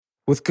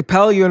With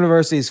Capella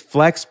University's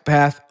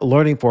FlexPath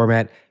learning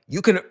format, you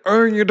can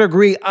earn your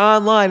degree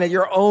online at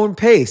your own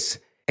pace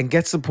and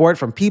get support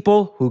from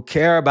people who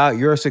care about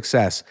your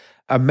success.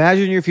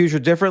 Imagine your future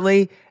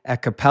differently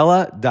at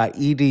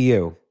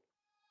capella.edu.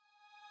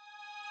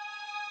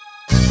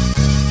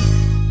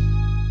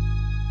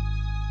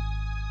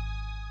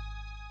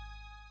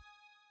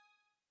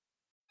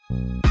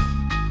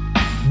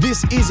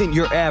 This isn't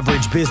your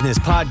average business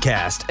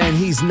podcast, and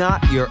he's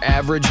not your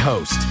average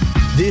host.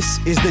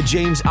 This is the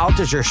James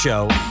Altucher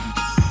Show.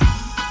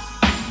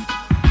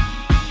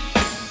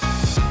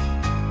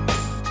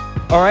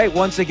 All right,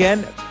 once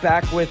again,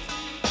 back with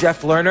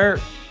Jeff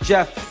Lerner.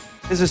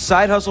 Jeff, this is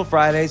Side Hustle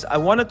Fridays. I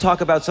want to talk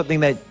about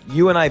something that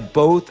you and I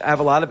both have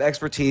a lot of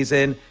expertise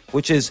in,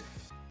 which is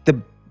the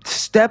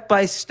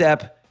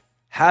step-by-step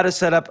how to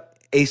set up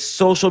a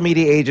social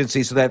media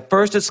agency so that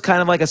first it's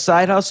kind of like a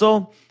side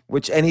hustle,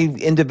 which any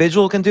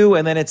individual can do,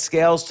 and then it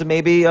scales to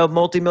maybe a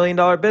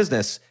multi-million-dollar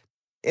business.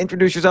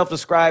 Introduce yourself,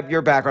 describe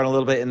your background a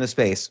little bit in the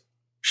space.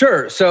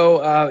 Sure.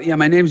 So,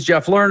 my name's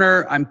Jeff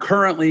Lerner. I'm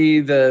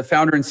currently the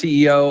founder and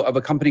CEO of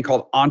a company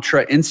called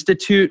Entre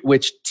Institute,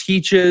 which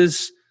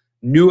teaches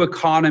new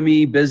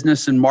economy,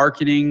 business, and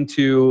marketing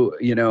to,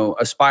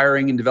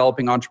 aspiring and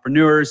developing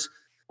entrepreneurs.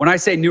 When I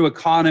say new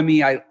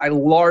economy, I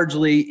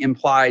largely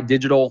imply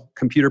digital,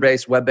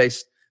 computer-based,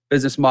 web-based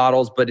business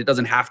models, but it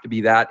doesn't have to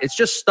be that. It's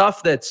just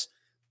stuff that's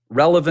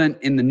relevant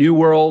in the new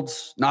world,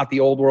 not the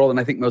old world. And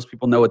I think most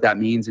people know what that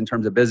means in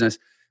terms of business.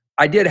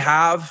 I did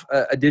have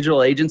a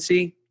digital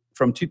agency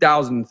from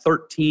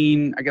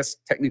 2013, I guess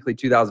technically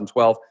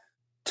 2012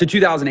 to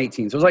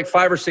 2018. So it was like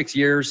 5 or 6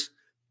 years.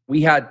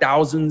 We had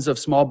thousands of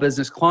small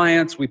business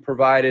clients. We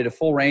provided a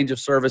full range of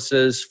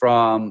services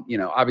from,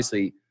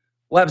 obviously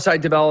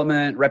website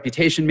development,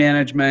 reputation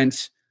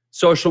management,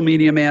 social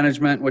media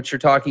management, which you're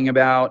talking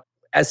about,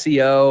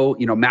 SEO,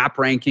 map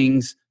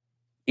rankings.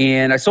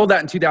 And I sold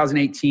that in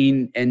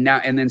 2018 and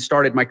then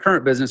started my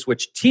current business,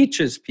 which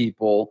teaches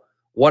people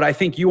what I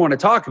think you want to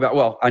talk about.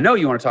 Well, I know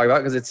you want to talk about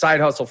because it's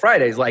Side Hustle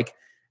Fridays, like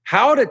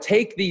how to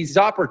take these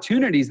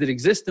opportunities that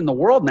exist in the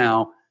world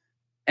now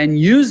and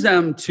use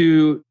them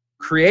to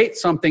create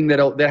something that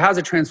has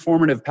a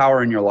transformative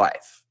power in your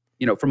life,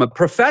 from a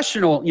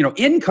professional,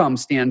 income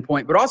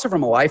standpoint, but also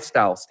from a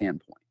lifestyle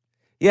standpoint.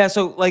 Yeah.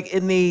 So like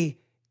in the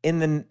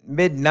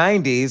mid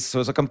 90s, so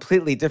it's a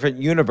completely different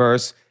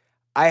universe.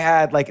 I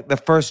had like the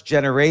first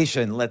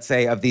generation, let's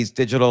say, of these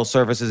digital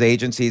services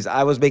agencies.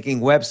 I was making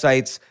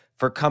websites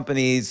for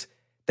companies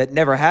that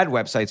never had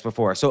websites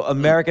before. So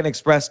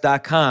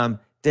AmericanExpress.com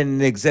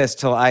didn't exist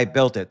till I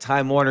built it.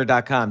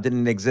 TimeWarner.com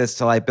didn't exist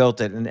till I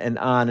built it, and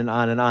on and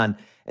on and on.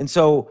 And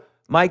so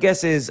my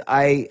guess is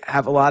I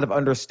have a lot of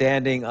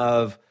understanding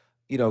of,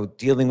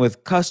 dealing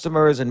with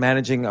customers and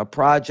managing a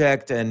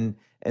project and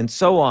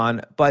so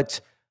on.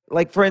 But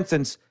like, for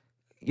instance,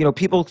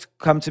 people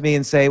come to me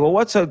and say, well,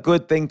 what's a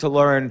good thing to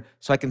learn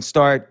so I can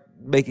start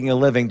making a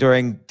living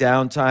during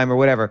downtime or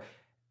whatever?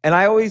 And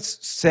I always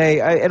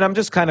say, and I'm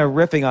just kind of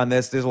riffing on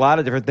this, there's a lot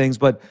of different things,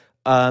 but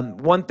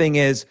one thing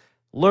is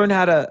learn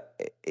how to,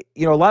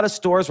 a lot of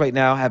stores right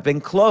now have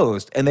been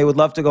closed and they would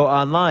love to go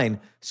online.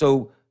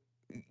 So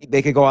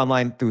they could go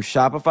online through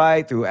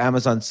Shopify, through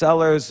Amazon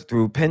sellers,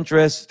 through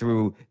Pinterest,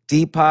 through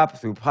Depop,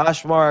 through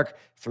Poshmark,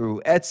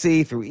 through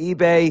Etsy, through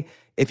eBay.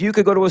 If you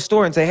could go to a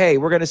store and say, hey,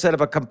 we're going to set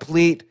up a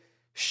complete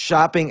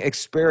shopping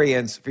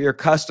experience for your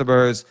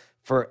customers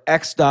for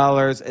X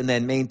dollars and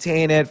then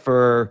maintain it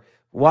for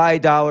Y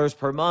dollars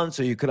per month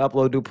so you could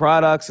upload new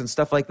products and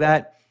stuff like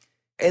that.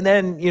 And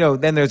then,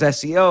 then there's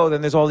SEO,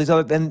 then there's all these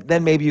other,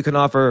 then maybe you can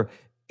offer,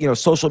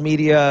 social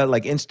media,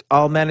 like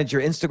I'll manage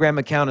your Instagram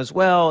account as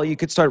well. You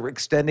could start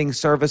extending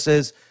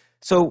services.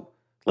 So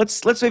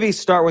let's maybe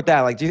start with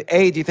that. Like, do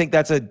you think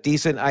that's a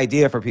decent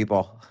idea for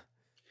people?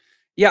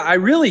 Yeah, I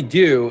really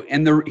do.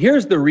 And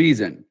here's the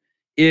reason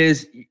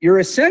is you're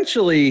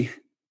essentially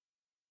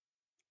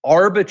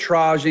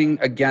arbitraging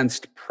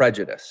against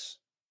prejudice.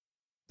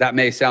 That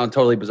may sound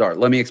totally bizarre.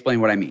 Let me explain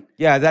what I mean.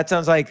 Yeah, that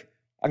sounds like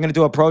I'm going to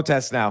do a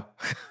protest now.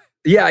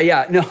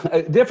 Yeah. No,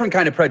 a different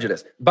kind of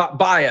prejudice.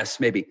 Bias,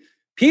 maybe.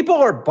 People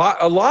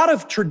a lot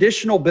of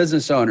traditional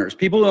business owners,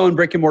 people who own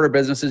brick and mortar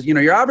businesses,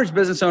 your average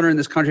business owner in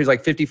this country is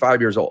like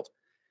 55 years old.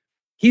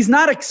 He's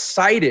not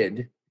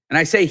excited. And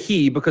I say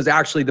he because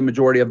actually the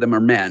majority of them are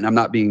men. I'm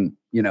not being,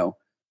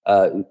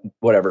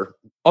 whatever.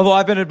 Although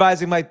I've been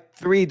advising my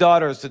 3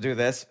 daughters to do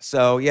this.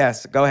 So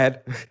yes, go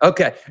ahead.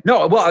 Okay.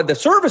 No, well, the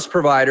service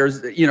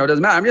providers, it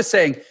doesn't matter. I'm just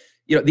saying,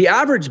 the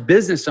average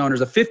business owner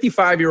is a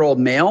 55-year-old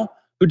male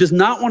who does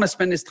not want to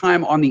spend his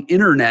time on the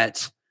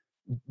internet,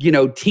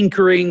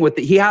 tinkering with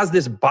he has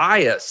this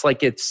bias.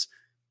 Like it's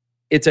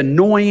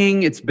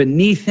annoying. It's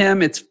beneath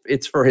him.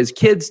 It's for his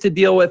kids to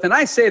deal with. And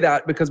I say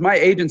that because my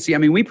agency,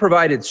 we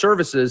provided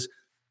services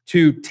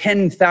to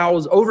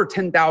over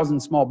 10,000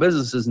 small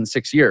businesses in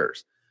 6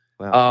 years.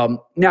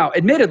 Wow. Now,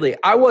 admittedly,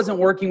 I wasn't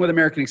working with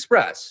American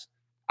Express.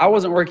 I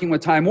wasn't working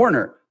with Time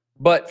Warner.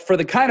 But for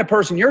the kind of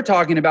person you're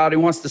talking about who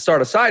wants to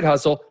start a side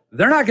hustle,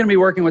 they're not going to be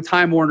working with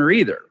Time Warner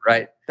either,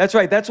 right? That's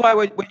right. That's why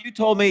when you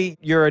told me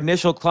your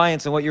initial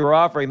clients and what you were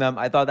offering them,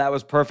 I thought that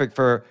was perfect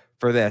for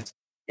this.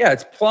 Yeah,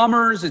 it's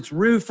plumbers, it's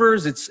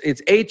roofers, it's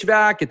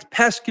HVAC, it's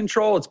pest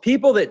control. It's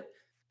people that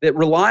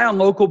rely on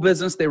local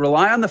business. They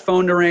rely on the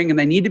phone to ring, and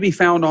they need to be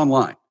found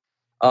online.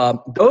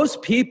 Those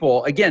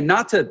people, again,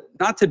 not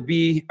to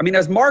be, I mean,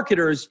 as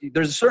marketers,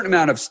 there's a certain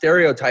amount of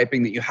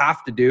stereotyping that you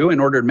have to do in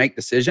order to make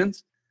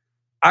decisions.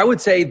 I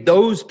would say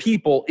those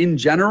people in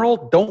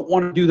general don't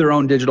want to do their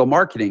own digital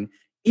marketing,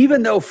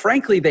 even though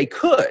frankly they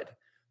could.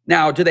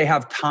 Now, do they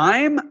have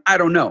time? I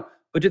don't know.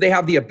 But do they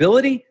have the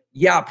ability?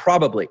 Yeah,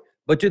 probably.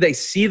 But do they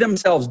see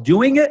themselves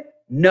doing it?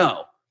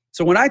 No.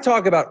 So when I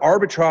talk about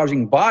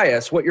arbitraging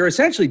bias, what you're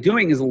essentially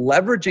doing is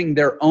leveraging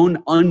their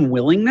own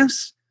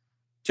unwillingness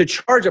to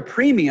charge a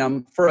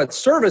premium for a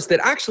service that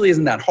actually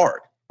isn't that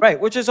hard. Right,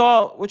 which is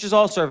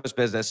all service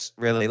business,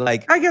 really.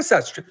 Like, I guess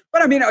that's true.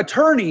 But I mean,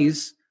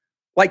 attorneys,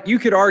 like you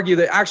could argue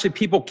that actually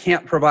people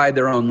can't provide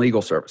their own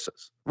legal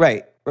services.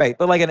 Right.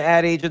 But like an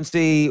ad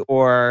agency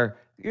or,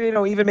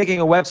 even making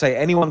a website,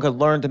 anyone could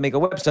learn to make a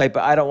website,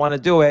 but I don't want to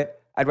do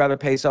it. I'd rather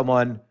pay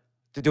someone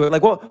to do it.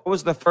 Like, what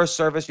was the first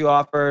service you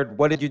offered?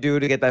 What did you do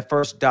to get that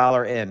first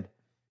dollar in?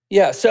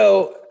 Yeah.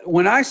 So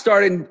when I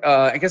started,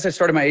 I guess I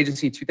started my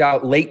agency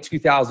late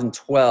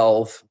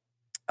 2012.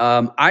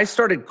 I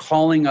started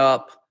calling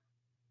up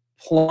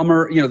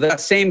plumber,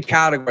 that same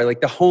category, like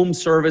the home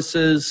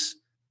services,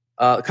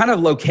 kind of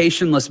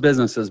locationless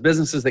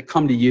businesses that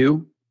come to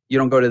you. You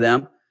don't go to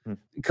them.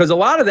 Because a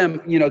lot of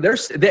them,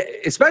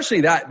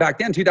 especially that back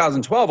then,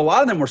 2012, a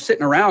lot of them were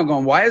sitting around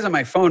going, why isn't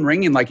my phone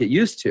ringing like it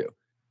used to?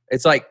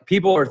 It's like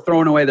people are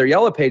throwing away their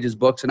Yellow Pages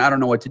books and I don't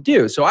know what to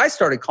do. So I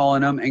started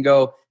calling them and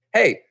go,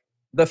 hey,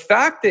 the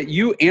fact that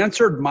you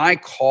answered my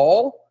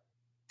call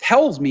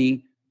tells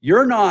me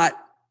you're not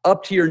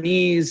up to your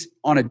knees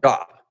on a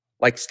job,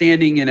 like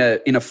standing in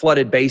a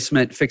flooded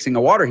basement fixing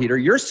a water heater.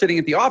 You're sitting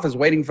at the office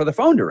waiting for the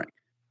phone to ring.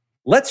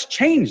 Let's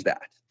change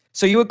that.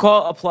 So you would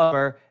call a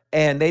plumber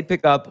and they'd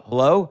pick up,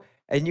 hello,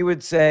 and you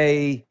would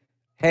say,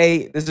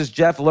 hey, this is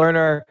Jeff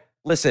Lerner.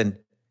 Listen,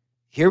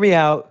 hear me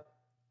out.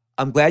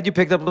 I'm glad you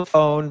picked up the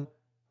phone.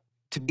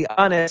 To be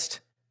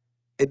honest,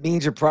 it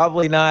means you're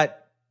probably not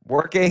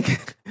working.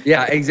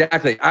 Yeah,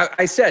 exactly.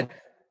 I said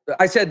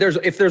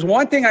if there's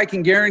one thing I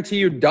can guarantee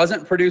you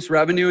doesn't produce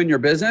revenue in your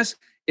business,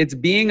 it's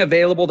being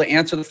available to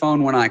answer the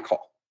phone when I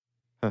call.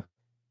 Huh.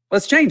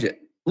 Let's change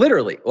it.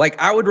 Literally.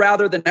 Like, I would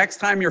rather the next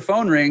time your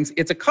phone rings,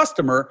 it's a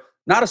customer,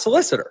 not a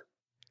solicitor.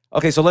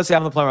 Okay, so let's say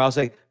I'm the plumber. I'll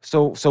say,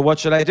 so what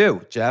should I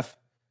do, Jeff?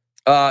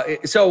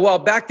 Well,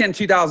 back then,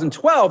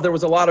 2012, there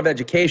was a lot of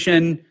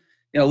education.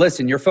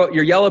 Listen,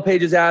 your Yellow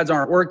Pages ads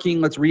aren't working.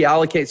 Let's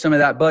reallocate some of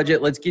that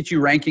budget. Let's get you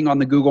ranking on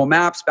the Google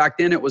Maps. Back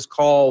then, it was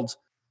called,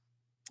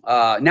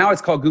 now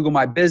it's called Google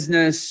My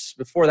Business.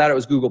 Before that, it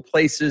was Google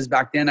Places.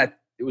 Back then, it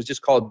was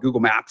just called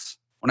Google Maps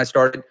when I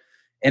started.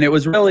 And it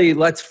was really,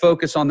 let's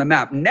focus on the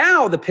map.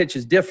 Now the pitch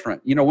is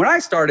different. When I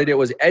started, it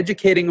was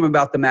educating them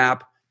about the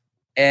map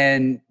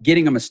and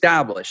getting them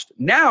established.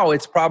 Now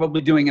it's probably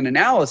doing an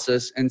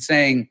analysis and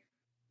saying,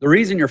 the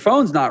reason your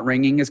phone's not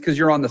ringing is because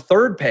you're on the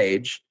third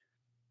page.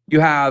 You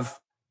have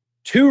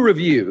 2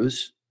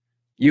 reviews.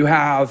 You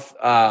have,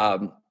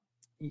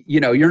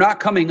 you're not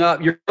coming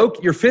up.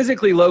 You're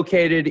physically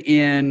located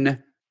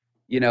in,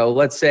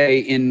 let's say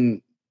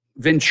in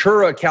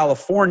Ventura,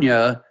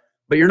 California,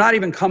 but you're not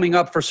even coming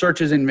up for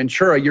searches in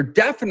Ventura. You're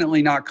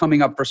definitely not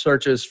coming up for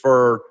searches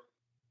for,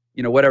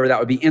 whatever that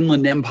would be,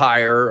 Inland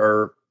Empire,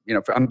 or,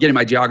 I'm getting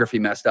my geography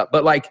messed up.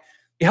 But like,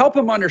 you help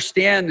them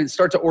understand and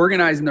start to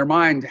organize in their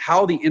mind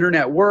how the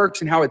internet works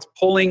and how it's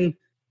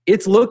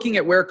looking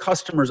at where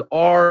customers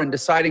are and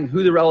deciding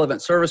who the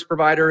relevant service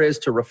provider is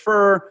to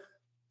refer.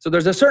 So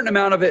there's a certain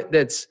amount of it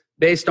that's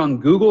based on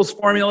Google's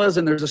formulas,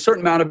 and there's a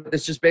certain amount of it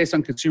that's just based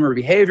on consumer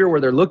behavior,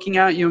 where they're looking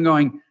at you and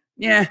going,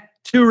 yeah,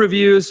 2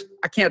 reviews,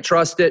 I can't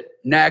trust it,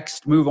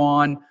 next, move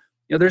on.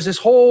 There's this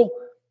whole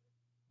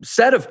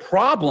set of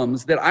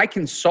problems that I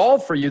can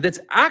solve for you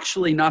that's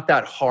actually not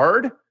that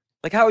hard.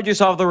 Like, how would you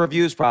solve the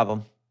reviews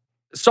problem?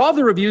 Solve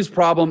the reviews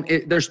problem.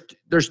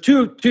 There's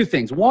two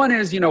things. One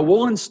is,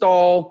 we'll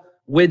install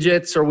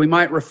widgets, or we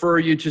might refer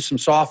you to some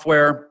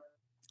software.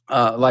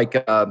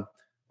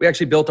 We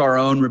actually built our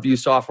own review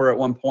software at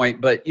one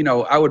point, but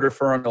I would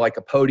refer them to like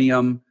a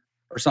Podium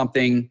or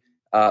something,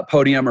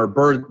 Podium or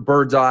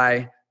Bird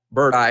Eye.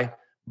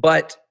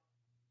 But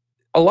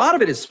a lot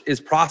of it is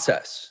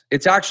process.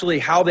 It's actually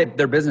how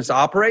their business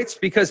operates,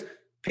 because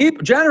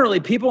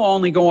people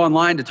only go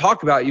online to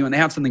talk about you when they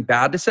have something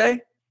bad to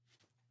say.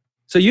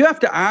 So you have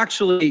to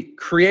actually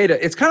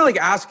it's kind of like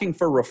asking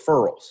for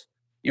referrals.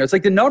 It's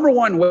like the number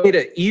one way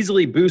to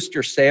easily boost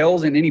your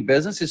sales in any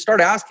business is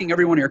start asking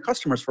every one of your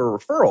customers for a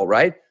referral,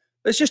 right?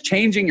 It's just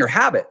changing your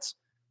habits.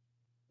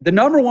 The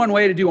number one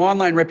way to do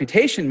online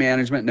reputation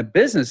management in a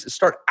business is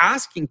start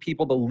asking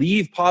people to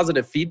leave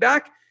positive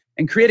feedback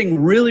and creating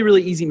really,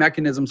 really easy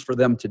mechanisms for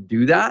them to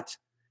do that.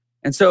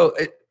 And so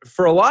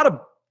for a lot of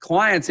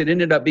clients, it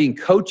ended up being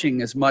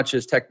coaching as much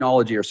as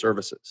technology or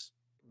services.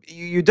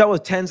 you dealt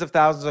with tens of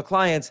thousands of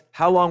clients.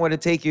 How long would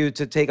it take you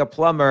to take a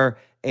plumber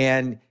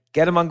and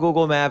get him on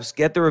Google Maps,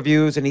 get the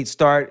reviews, and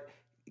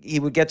he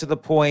would get to the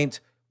point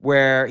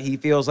where he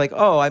feels like,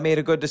 oh, I made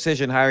a good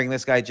decision hiring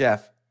this guy,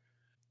 Jeff?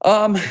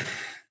 I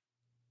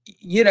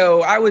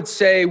would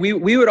say we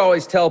would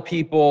always tell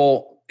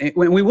people,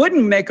 when we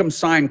wouldn't make them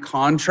sign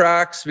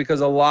contracts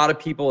because a lot of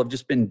people have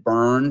just been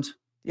burned.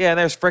 Yeah, and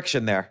there's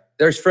friction there.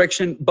 There's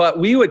friction, but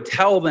we would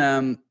tell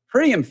them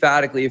pretty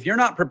emphatically, if you're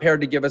not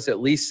prepared to give us at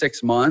least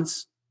 6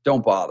 months,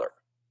 don't bother.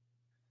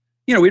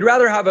 We'd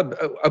rather have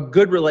a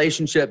good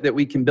relationship that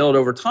we can build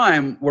over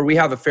time where we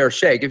have a fair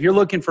shake. If you're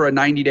looking for a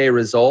 90-day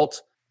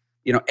result,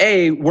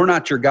 A, we're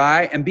not your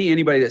guy, and B,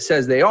 anybody that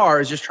says they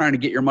are is just trying to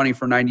get your money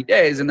for 90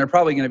 days, and they're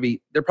probably going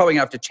to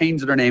have to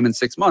change their name in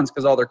 6 months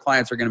because all their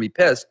clients are going to be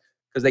pissed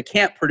because they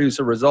can't produce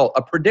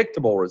a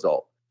predictable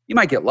result. You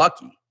might get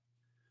lucky.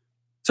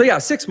 So yeah,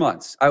 6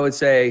 months, I would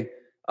say.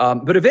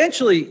 But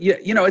eventually,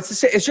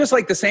 it's just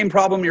like the same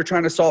problem you're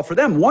trying to solve for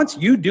them. Once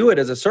you do it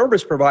as a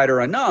service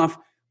provider enough,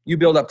 you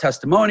build up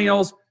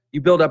testimonials, you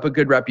build up a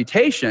good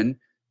reputation,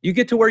 you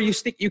get to where you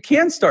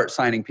can start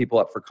signing people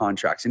up for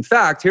contracts. In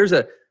fact, here's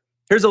a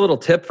little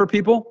tip for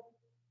people.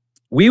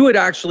 We would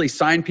actually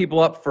sign people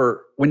up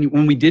for,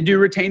 when we did do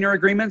retainer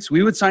agreements,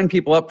 we would sign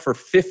people up for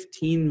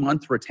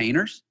 15-month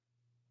retainers.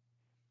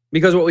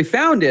 Because what we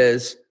found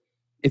is,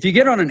 if you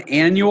get on an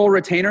annual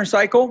retainer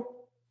cycle,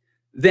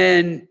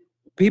 then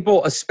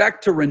people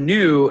expect to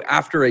renew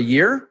after a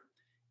year.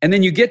 And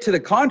then you get to the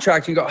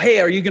contract and you go, hey,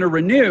 are you going to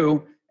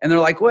renew? And they're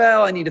like,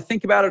 well, I need to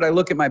think about it. I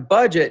look at my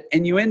budget,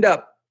 and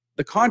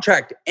the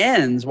contract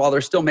ends while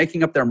they're still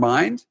making up their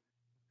mind.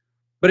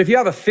 But if you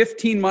have a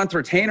 15-month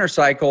retainer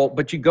cycle,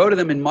 but you go to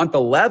them in month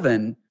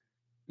 11,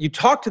 you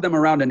talk to them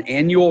around an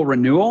annual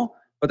renewal,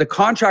 but the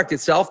contract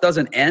itself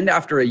doesn't end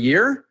after a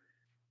year,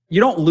 you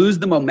don't lose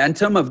the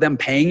momentum of them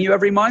paying you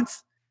every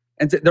month,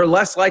 and they're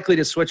less likely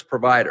to switch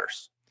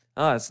providers.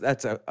 Oh,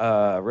 that's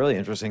a really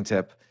interesting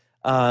tip.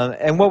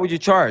 And what would you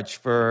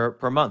charge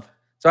per month?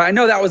 So I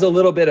know that was a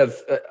little bit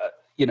of,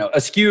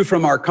 askew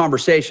from our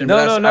conversation. No.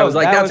 I was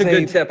like, that's a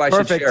good tip. I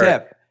should share. Perfect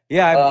tip.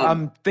 Yeah,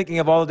 I'm thinking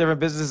of all the different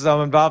businesses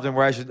I'm involved in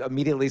where I should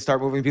immediately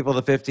start moving people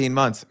to 15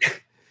 months.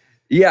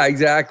 Yeah,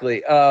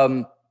 exactly.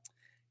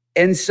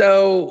 And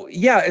so,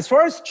 yeah, as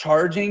far as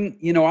charging,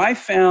 I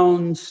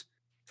found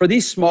for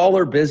these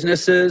smaller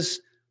businesses,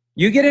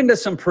 you get into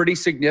some pretty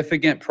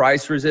significant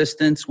price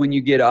resistance when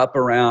you get up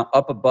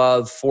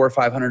above $400 or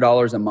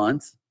 $500 a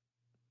month.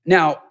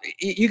 Now,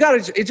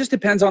 it just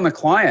depends on the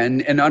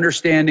client and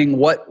understanding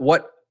what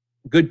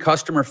good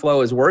customer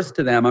flow is worth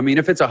to them. I mean,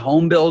 if it's a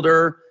home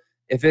builder,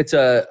 if it's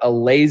a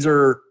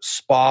laser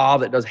spa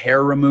that does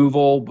hair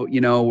removal, but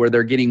where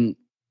they're getting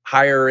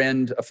higher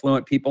end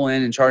affluent people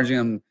in and charging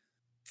them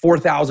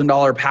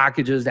 $4,000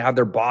 packages to have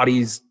their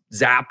bodies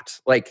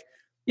zapped,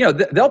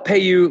 they'll pay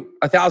you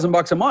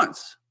 $1,000 a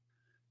month.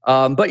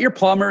 But your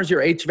plumbers,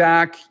 your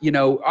HVAC,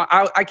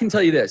 I can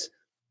tell you this.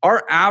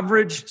 Our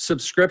average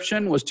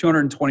subscription was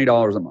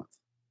 $220 a month.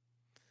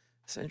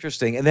 That's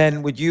interesting. And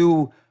then would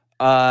you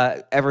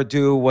ever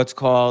do what's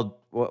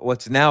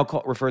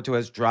now referred to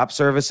as drop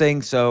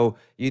servicing? So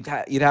you'd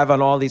have on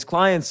all these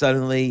clients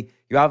suddenly,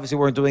 you obviously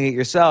weren't doing it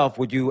yourself.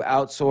 Would you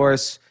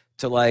outsource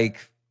to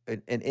like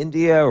in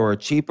India or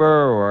cheaper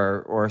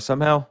or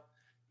somehow?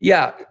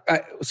 Yeah.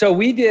 So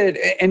we did,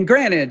 and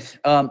granted,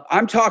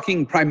 I'm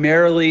talking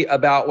primarily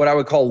about what I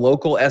would call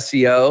local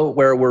SEO,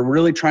 where we're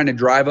really trying to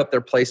drive up their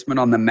placement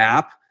on the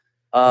map.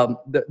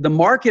 The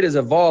market has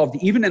evolved,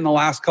 even in the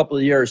last couple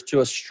of years, to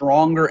a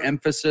stronger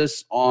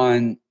emphasis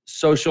on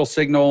social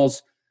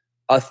signals,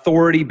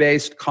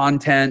 authority-based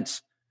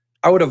content.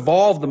 I would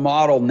evolve the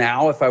model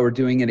now if I were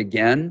doing it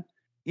again.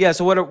 Yeah.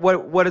 So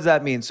what does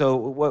that mean? So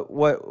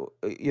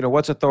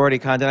what's authority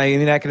content? I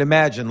mean, I can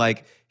imagine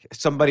like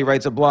somebody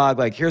writes a blog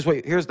like, here's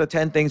the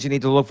 10 things you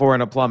need to look for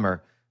in a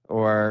plumber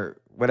or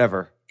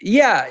whatever.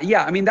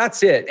 Yeah. I mean,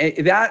 that's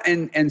it. That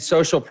and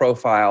social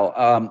profile.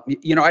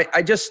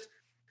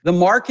 The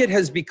market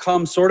has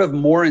become sort of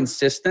more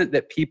insistent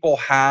that people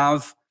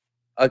have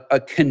a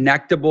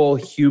connectable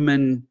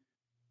human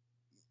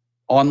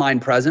online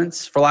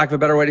presence, for lack of a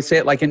better way to say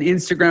it, like an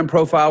Instagram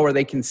profile where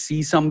they can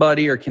see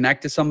somebody or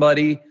connect to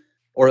somebody,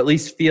 or at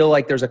least feel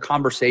like there's a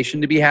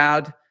conversation to be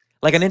had.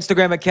 Like an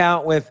Instagram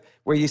account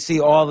where you see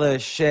all the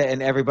shit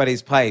in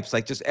everybody's pipes,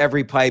 like just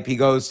every pipe he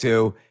goes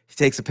to, he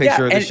takes a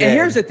picture of the shit. And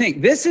here's the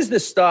thing. This is the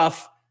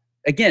stuff,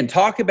 again,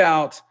 talk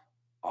about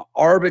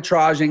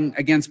arbitraging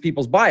against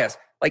people's bias.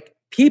 Like,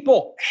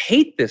 people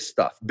hate this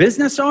stuff.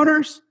 Business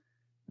owners,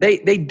 they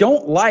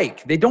don't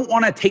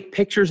want to take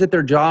pictures at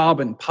their job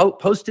and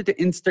post it to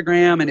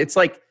Instagram. And it's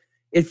like,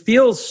 it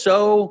feels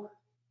so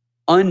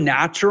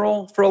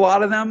unnatural for a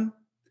lot of them.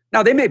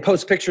 Now, they may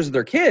post pictures of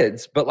their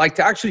kids, but like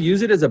to actually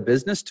use it as a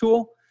business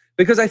tool,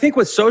 because I think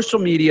with social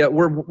media,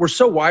 we're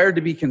so wired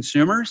to be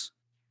consumers,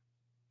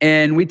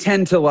 and we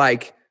tend to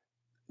like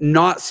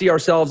not see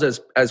ourselves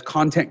as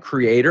content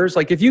creators.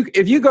 Like if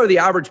you go to the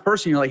average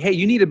person, you're like, hey,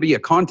 you need to be a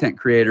content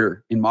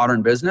creator in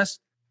modern business.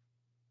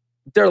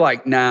 They're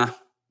like, nah,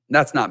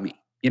 that's not me.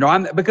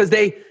 Because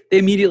they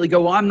immediately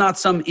go, well, I'm not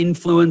some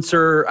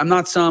influencer. I'm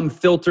not some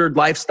filtered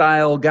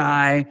lifestyle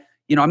guy.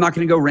 I'm not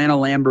going to go rent a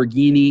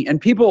Lamborghini.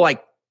 And people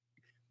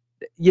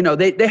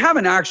they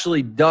haven't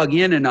actually dug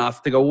in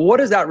enough to go, well, what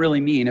does that really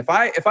mean? If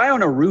I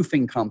own a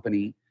roofing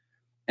company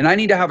and I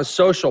need to have a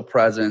social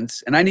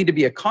presence and I need to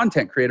be a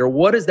content creator,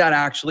 what does that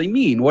actually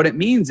mean? What it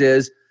means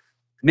is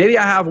maybe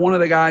I have one of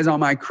the guys on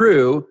my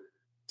crew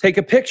take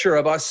a picture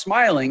of us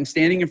smiling,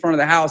 standing in front of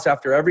the house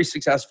after every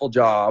successful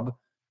job,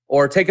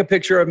 or take a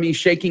picture of me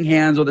shaking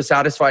hands with a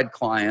satisfied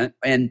client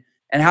and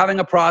having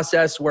a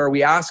process where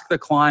we ask the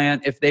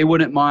client if they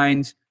wouldn't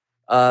mind,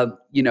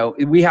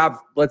 we have,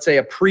 let's say,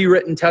 a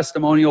pre-written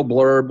testimonial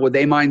blurb. Would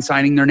they mind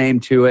signing their name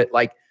to it?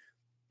 Like,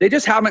 they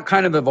just haven't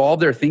kind of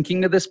evolved their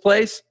thinking to this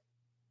place.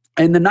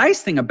 And the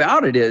nice thing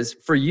about it is,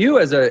 for you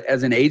as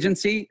an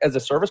agency, as a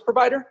service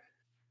provider,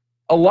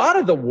 a lot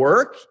of the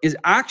work is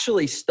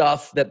actually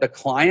stuff that the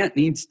client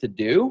needs to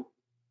do.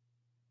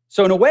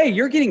 So in a way,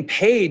 you're getting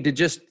paid to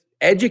just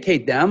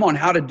educate them on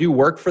how to do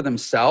work for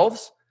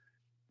themselves,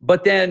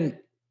 but then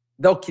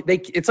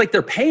it's like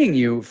they're paying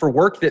you for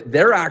work that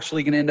they're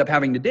actually going to end up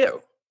having to do.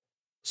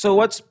 So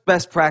what's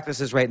best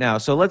practices right now?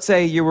 So let's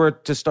say you were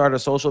to start a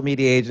social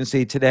media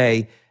agency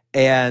today,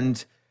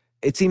 and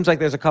it seems like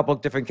there's a couple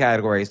of different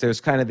categories.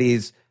 There's kind of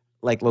these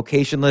like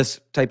locationless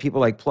type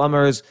people like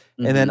plumbers.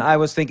 Mm-hmm. And then I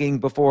was thinking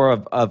before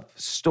of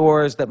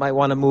stores that might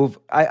want to move.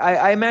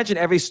 I imagine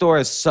every store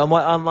is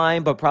somewhat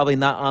online, but probably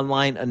not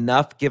online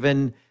enough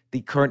given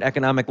the current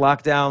economic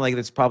lockdown. Like,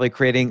 it's probably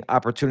creating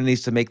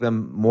opportunities to make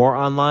them more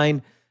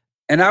online.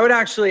 And I would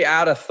actually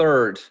add a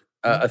third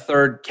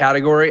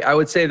category. I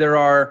would say there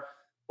are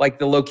like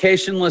the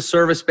locationless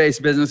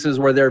service-based businesses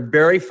where they're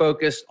very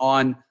focused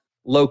on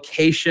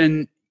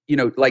location,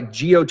 like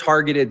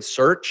geo-targeted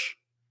search.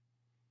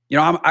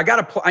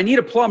 I need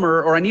a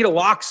plumber or I need a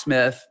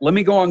locksmith. Let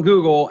me go on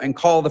Google and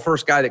call the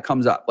first guy that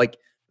comes up. Like,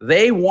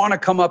 they want to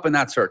come up in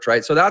that search,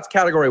 right? So that's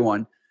category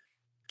one.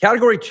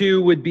 Category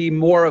two would be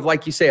more of,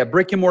 like you say, a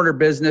brick and mortar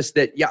business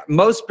that,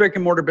 most brick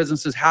and mortar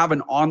businesses have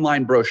an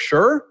online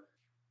brochure,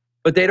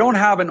 but they don't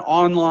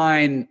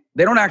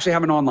actually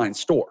have an online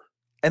store.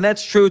 And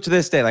that's true to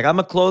this day. Like, I'm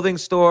a clothing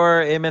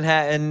store in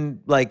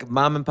Manhattan, like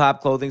mom and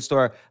pop clothing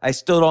store. I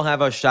still don't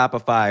have a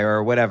Shopify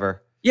or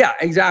whatever. Yeah,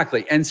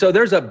 exactly. And so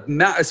there's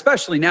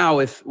especially now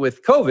with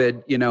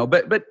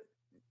COVID, but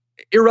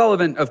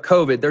irrelevant of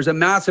COVID, there's a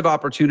massive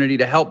opportunity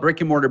to help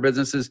brick and mortar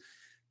businesses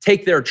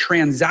take their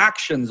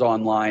transactions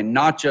online,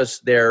 not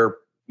just their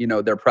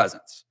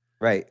presence.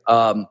 Right.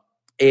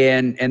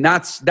 And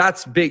that's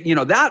big,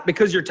 that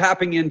because you're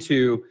tapping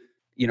into,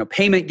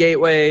 payment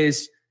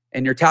gateways,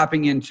 and you're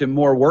tapping into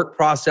more work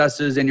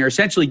processes, and you're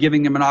essentially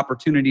giving them an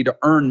opportunity to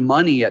earn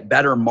money at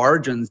better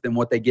margins than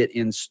what they get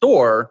in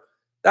store.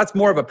 That's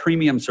more of a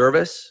premium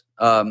service.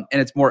 And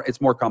it's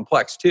more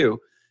complex too.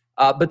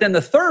 But then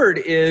the third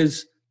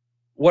is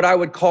what I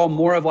would call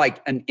more of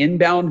like an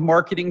inbound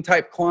marketing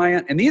type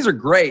client. And these are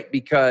great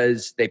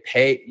because they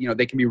pay,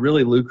 they can be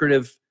really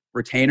lucrative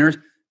retainers.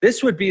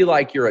 This would be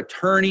like your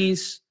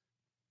attorneys,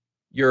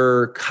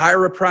 your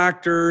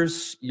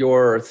chiropractors,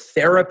 your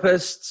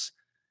therapists,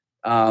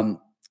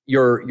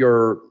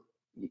 your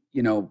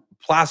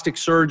plastic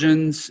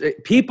surgeons,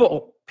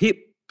 people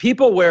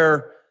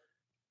where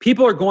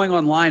people are going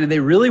online and they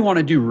really want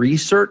to do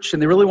research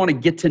and they really want to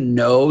get to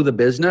know the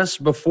business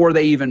before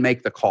they even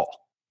make the call.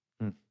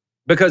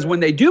 Because when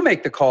they do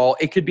make the call,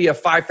 it could be a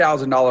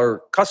 $5,000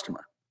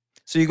 customer.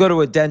 So you go to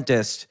a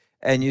dentist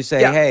and you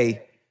say,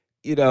 hey,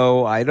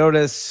 I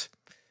notice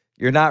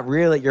you're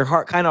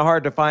kind of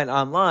hard to find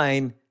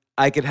online.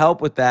 I could help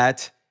with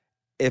that.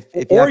 If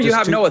you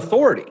have no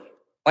authority.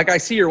 Like, I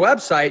see your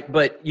website,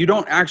 but you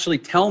don't actually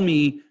tell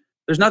me.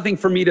 There's nothing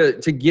for me to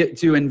get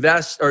to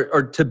invest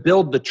or to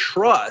build the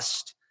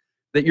trust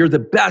that you're the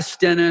best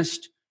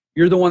dentist.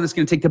 You're the one that's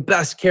going to take the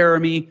best care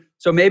of me.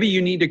 So maybe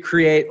you need to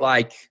create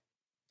like,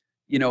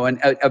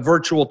 a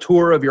virtual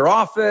tour of your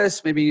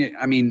office. Maybe,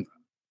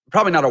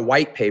 probably not a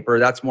white paper.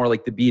 That's more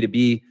like the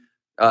B2B,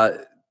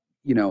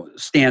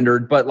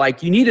 standard. But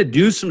like, you need to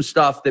do some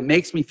stuff that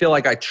makes me feel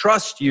like I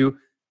trust you.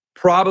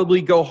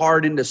 Probably go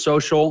hard into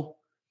social.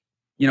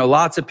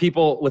 Lots of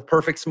people with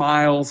perfect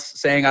smiles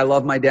saying, I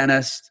love my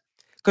dentist.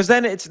 Because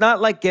then it's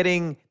not like they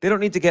don't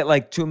need to get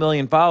like 2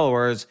 million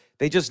followers.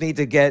 They just need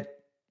to get,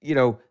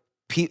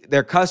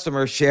 their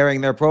customers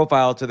sharing their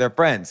profile to their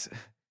friends.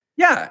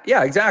 Yeah,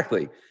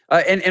 exactly.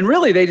 And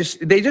really, they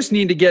just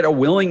need to get a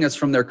willingness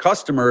from their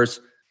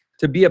customers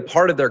to be a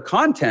part of their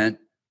content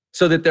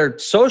so that their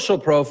social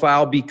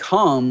profile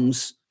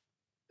becomes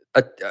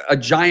a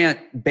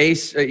giant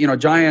base,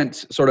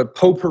 giant sort of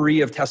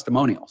potpourri of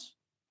testimonials.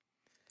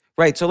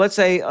 Right. So let's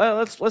say,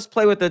 let's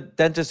play with the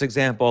dentist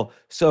example.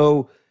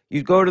 So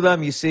you go to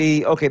them, you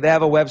see, okay, they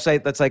have a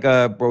website that's like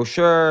a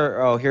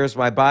brochure. Oh, here's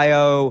my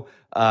bio.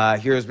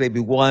 Here's maybe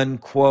one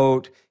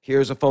quote.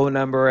 Here's a phone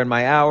number and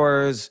my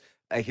hours.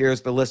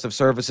 Here's the list of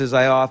services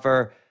I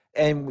offer.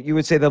 And you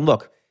would say to them,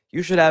 look,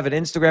 you should have an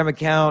Instagram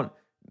account.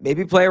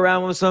 Maybe play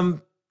around with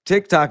some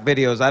TikTok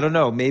videos. I don't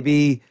know.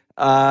 Maybe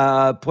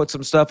put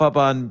some stuff up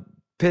on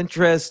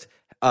Pinterest,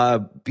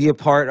 be a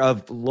part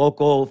of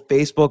local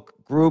Facebook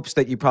groups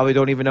that you probably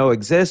don't even know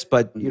exist,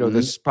 but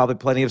there's probably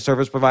plenty of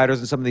service providers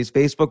in some of these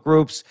Facebook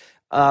groups.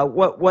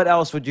 What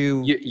else would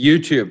you?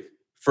 YouTube,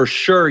 for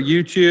sure.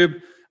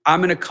 YouTube. I'm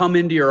going to come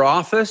into your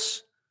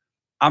office.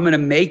 I'm going to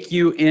make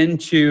you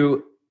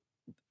into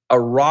a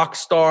rock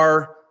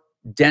star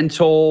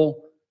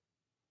dental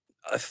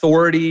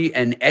authority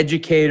and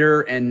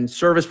educator and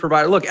service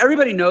provider. Look,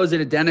 everybody knows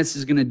that a dentist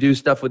is going to do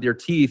stuff with your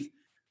teeth,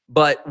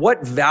 but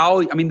what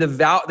value? I mean,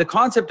 the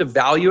concept of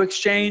value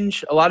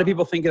exchange. A lot of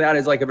people think of that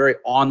as like a very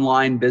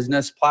online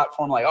business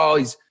platform. Like,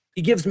 oh,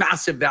 he gives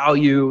massive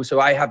value, so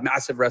I have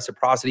massive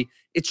reciprocity.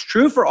 It's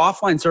true for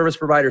offline service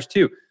providers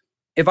too.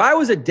 If I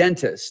was a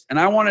dentist and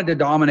I wanted to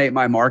dominate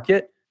my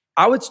market,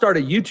 I would start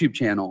a YouTube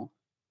channel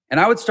and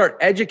I would start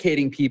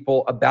educating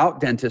people about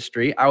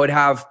dentistry. I would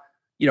have,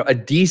 a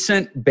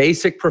decent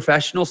basic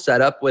professional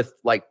setup with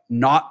like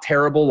not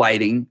terrible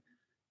lighting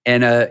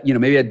and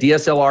maybe a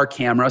DSLR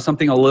camera,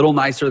 something a little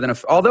nicer than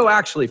although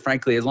actually,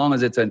 frankly, as long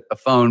as it's a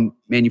phone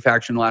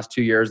manufactured in the last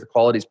 2 years, the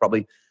quality is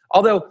probably,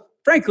 although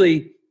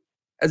frankly,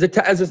 as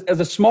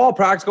a small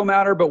practical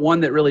matter, but one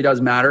that really does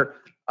matter,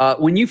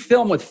 when you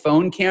film with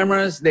phone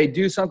cameras, they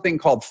do something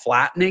called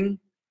flattening,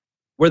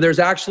 where there's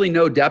actually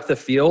no depth of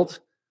field.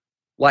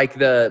 Like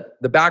the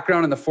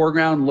background and the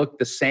foreground look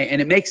the same,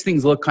 and it makes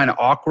things look kind of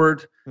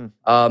awkward.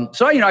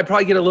 So I'd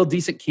probably get a little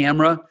decent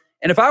camera.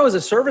 And if I was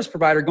a service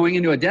provider going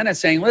into a dentist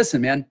saying, listen,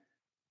 man,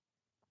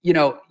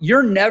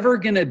 you're never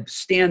going to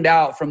stand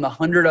out from the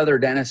 100 other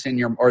dentists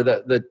or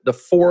the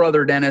 4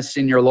 other dentists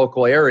in your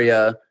local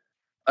area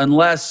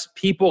unless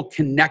people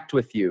connect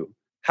with you.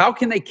 How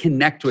can they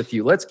connect with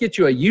you? Let's get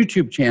you a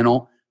YouTube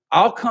channel.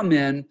 I'll come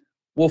in.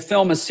 We'll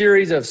film a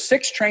series of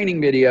 6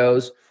 training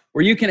videos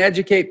where you can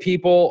educate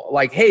people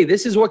like, hey,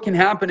 this is what can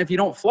happen if you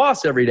don't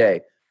floss every day.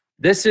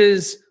 This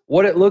is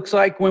what it looks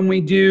like when we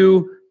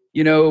do,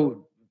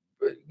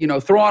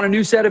 throw on a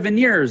new set of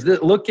veneers.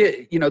 Look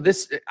at,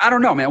 this, I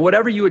don't know, man,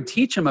 whatever you would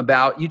teach them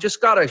about, you just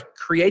got to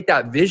create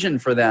that vision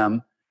for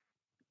them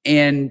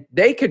and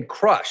they could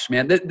crush,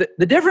 man.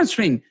 The difference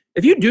between,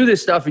 if you do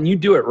this stuff and you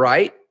do it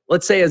right,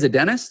 let's say as a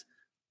dentist,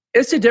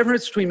 it's the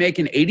difference between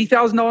making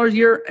 $80,000 a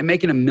year and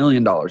making $1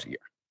 million a year.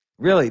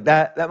 Really,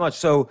 that much?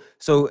 So,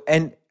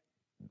 and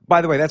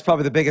by the way, that's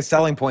probably the biggest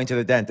selling point to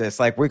the dentist.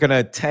 Like, we're going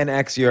to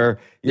 10x your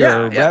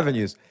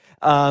revenues.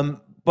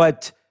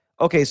 But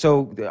okay,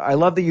 so I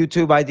love the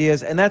YouTube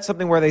ideas, and that's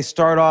something where they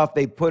start off.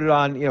 They put it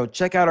on,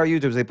 check out our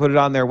YouTubes. They put it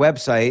on their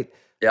website.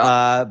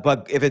 Yeah.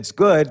 But if it's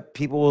good,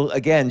 people will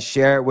again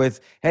share it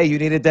with, hey, you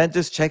need a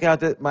dentist? Check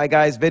out my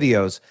guy's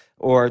videos,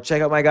 or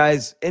check out my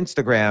guy's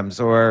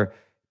Instagrams, or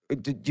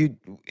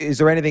is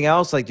there anything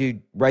else? Like, do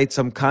you write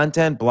some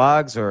content,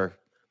 blogs, or?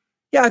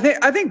 Yeah,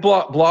 I think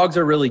blogs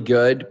are really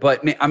good,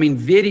 but I mean,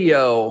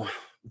 video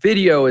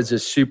is a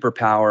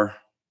superpower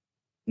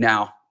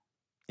now.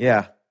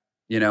 Yeah.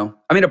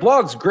 I mean, a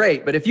blog's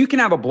great, but if you can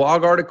have a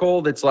blog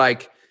article that's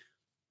like,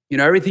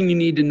 everything you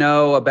need to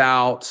know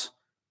about,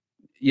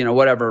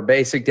 whatever,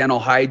 basic dental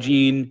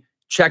hygiene,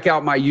 check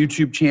out my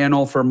YouTube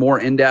channel for more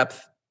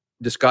in-depth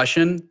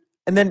discussion.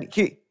 And then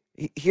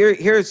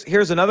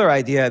here's another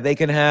idea. They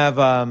can have,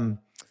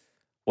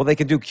 they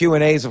can do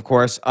Q&As, of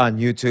course, on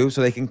YouTube,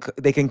 so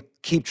they can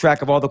keep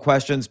track of all the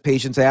questions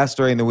patients ask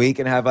during the week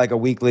and have like a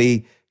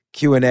weekly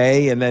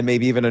Q&A, and then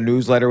maybe even a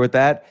newsletter with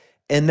that.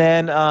 And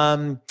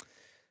then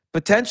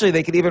potentially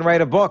they could even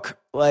write a book,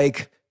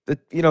 like a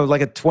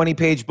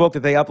 20-page book that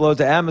they upload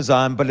to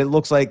Amazon, but it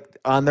looks like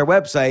on their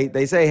website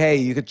they say, hey,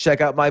 you could check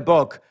out my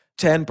book,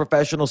 10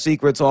 Professional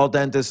Secrets All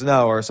Dentists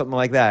Know, or something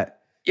like that.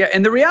 Yeah,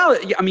 and the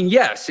reality, I mean,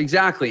 yes,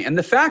 exactly. And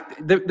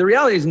the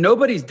reality is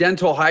nobody's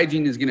dental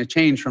hygiene is going to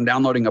change from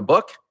downloading a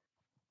book.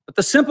 But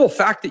the simple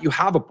fact that you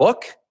have a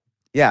book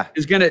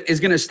is going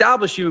to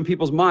establish you in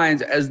people's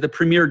minds as the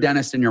premier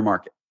dentist in your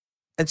market.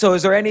 And so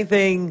is there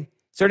anything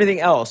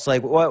else?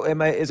 Like,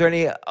 is there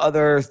any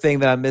other thing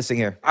that I'm missing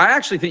here? I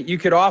actually think you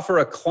could offer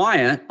a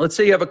client, let's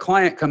say you have a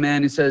client come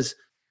in who says,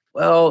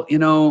 well,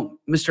 Mr.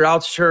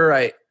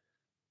 Altucher,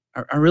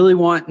 I really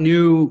want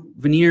new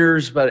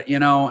veneers, but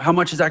how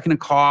much is that going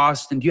to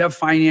cost? And do you have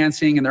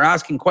financing? And they're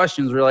asking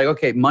questions. We're like,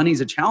 okay,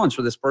 money's a challenge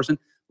for this person.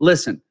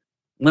 Listen,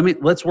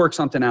 let's work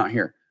something out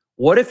here.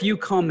 What if you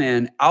come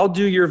in, I'll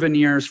do your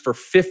veneers for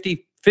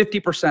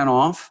 50%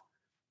 off,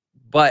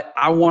 but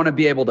I want to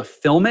be able to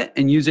film it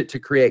and use it to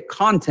create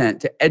content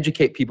to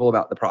educate people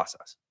about the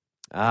process.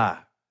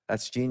 Ah,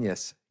 that's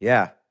genius.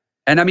 Yeah.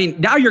 And I mean,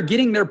 now you're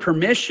getting their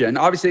permission.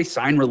 Obviously they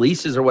sign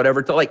releases or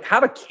whatever to like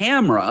have a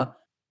camera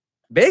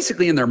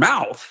basically in their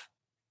mouth.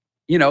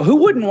 Who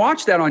wouldn't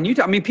watch that on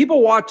YouTube? I mean,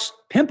 people watch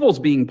pimples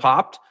being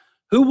popped.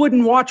 Who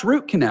wouldn't watch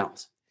root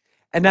canals?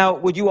 And now,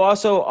 would you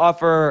also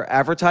offer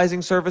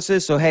advertising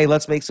services? So, hey,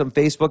 let's make some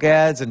Facebook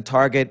ads and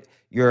target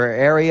your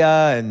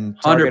area and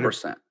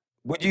 100%.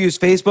 Would you use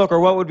Facebook, or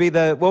what would be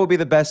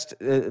the best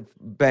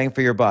bang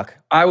for your buck?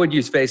 I would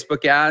use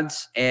Facebook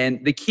ads,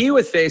 and the key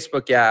with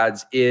Facebook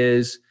ads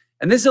is,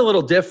 and this is a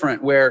little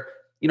different, where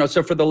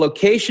so for the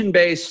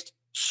location-based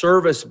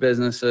service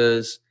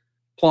businesses,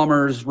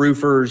 plumbers,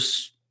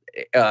 roofers,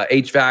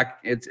 HVAC,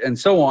 and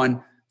so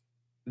on,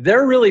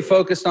 they're really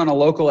focused on a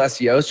local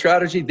SEO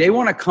strategy. They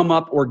want to come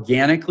up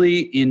organically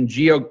in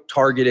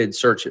geo-targeted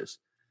searches.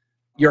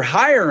 Your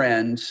higher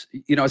end,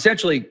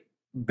 essentially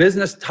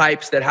business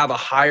types that have a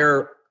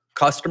higher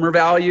customer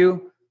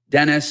value,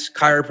 dentists,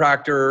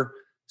 chiropractor,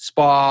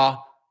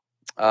 spa,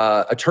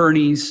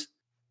 attorneys,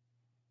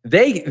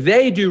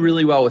 they do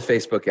really well with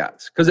Facebook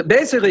ads because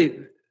basically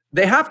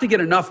they have to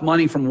get enough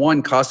money from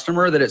one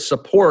customer that it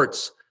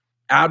supports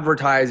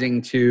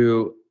advertising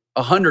to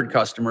 100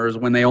 customers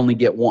when they only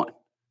get one.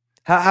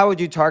 How would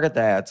you target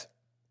the ads?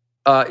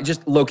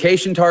 Just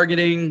location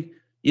targeting,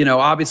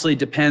 obviously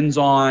depends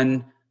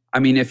on,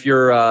 if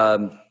you're,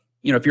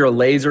 if you're a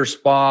laser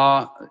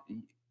spa,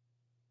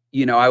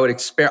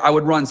 I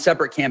would run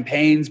separate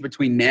campaigns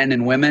between men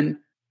and women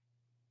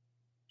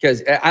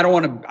because I don't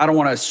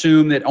want to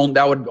assume that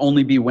that would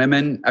only be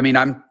women.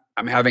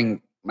 I'm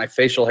having my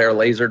facial hair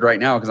lasered right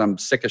now because I'm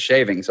sick of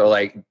shaving. So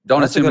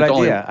don't That's assume a good it's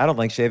idea. only. I don't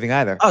like shaving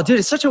either. Oh, dude,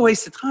 it's such a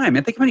waste of time.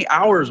 Man, think how many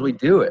hours we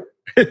do it.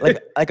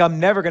 like I'm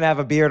never gonna have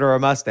a beard or a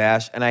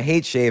mustache, and I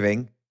hate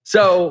shaving.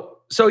 So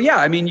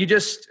yeah, you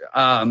just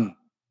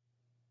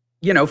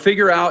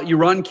figure out, you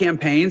run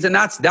campaigns, and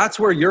that's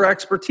where your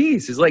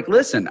expertise is.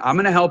 Listen, I'm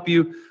going to help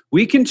you.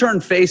 We can turn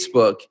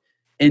Facebook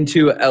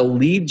into a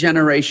lead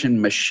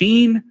generation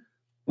machine.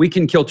 We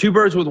can kill two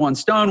birds with one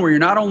stone, where you're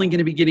not only going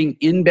to be getting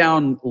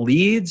inbound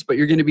leads, but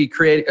you're going to be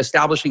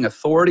establishing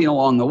authority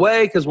along the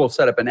way, because we'll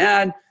set up an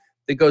ad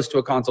that goes to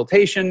a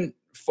consultation,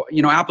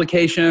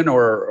 application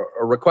or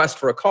a request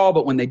for a call.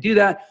 But when they do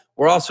that,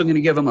 we're also going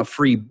to give them a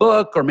free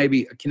book, or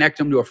maybe connect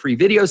them to a free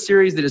video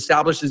series that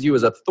establishes you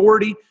as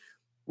authority,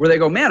 where they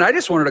go, man, I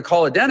just wanted to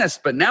call a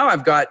dentist, but now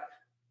I've got,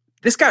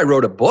 this guy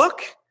wrote a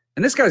book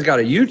and this guy's got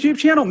a YouTube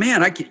channel.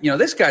 Man,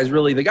 this guy's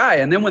really the guy.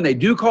 And then when they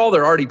do call,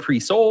 they're already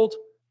pre-sold.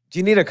 Do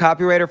you need a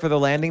copywriter for the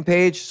landing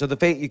page? So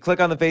you click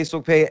on the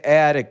Facebook page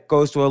ad, it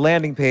goes to a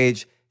landing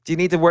page. Do you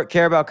need to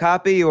care about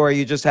copy, or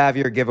you just have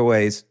your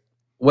giveaways?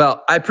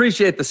 Well, I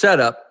appreciate the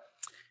setup.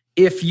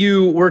 If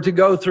you were to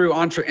go through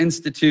Entre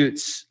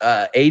Institute's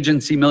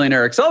Agency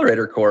Millionaire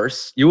Accelerator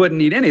course, you wouldn't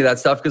need any of that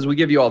stuff, because we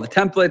give you all the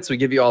templates, we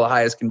give you all the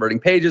highest converting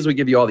pages, we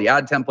give you all the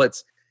ad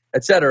templates,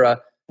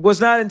 etc. Was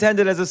not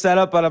intended as a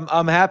setup, but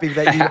I'm happy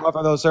that you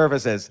offer those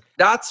services.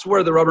 That's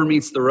where the rubber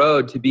meets the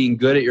road to being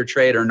good at your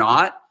trade or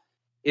not,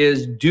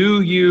 is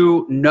do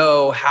you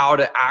know how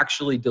to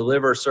actually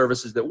deliver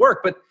services that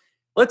work? But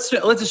let's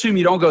assume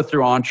you don't go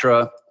through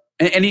Entre.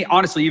 And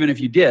honestly, even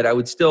if you did, I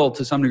would still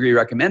to some degree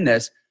recommend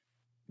this.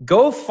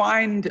 Go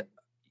find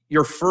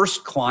your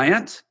first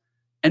client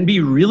and be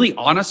really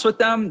honest with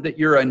them that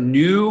you're a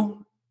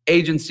new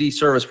agency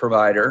service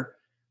provider,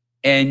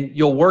 and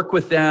you'll work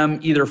with them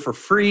either for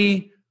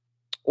free,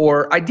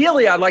 or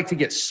ideally I'd like to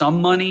get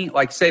some money,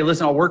 like say,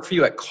 listen, I'll work for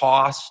you at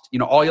cost.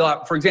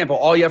 For example,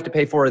 all you have to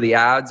pay for are the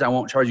ads. I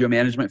won't charge you a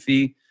management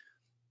fee.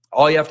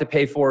 All you have to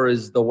pay for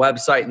is the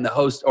website and the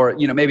host, or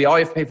maybe all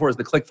you have to pay for is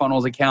the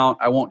ClickFunnels account.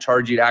 I won't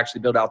charge you to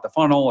actually build out the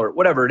funnel or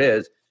whatever it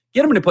is.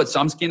 Get them to put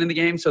some skin in the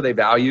game so they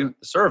value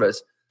the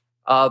service,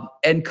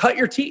 and cut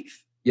your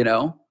teeth,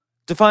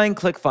 Define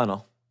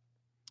ClickFunnel.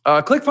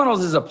 ClickFunnels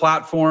is a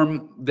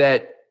platform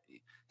that,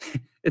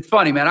 it's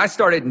funny, man. I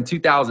started in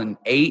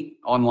 2008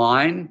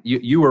 online.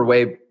 You were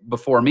way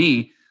before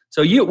me.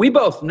 So we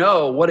both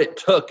know what it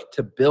took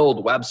to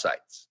build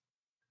websites.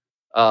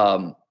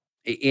 And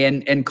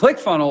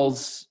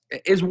ClickFunnels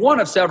is one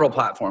of several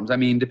platforms.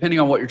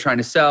 Depending on what you're trying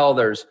to sell,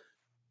 there's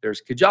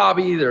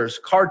Kajabi, there's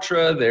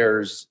Kartra,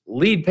 there's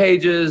Lead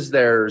Pages,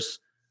 there's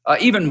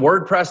even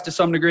WordPress to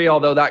some degree,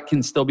 although that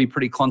can still be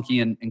pretty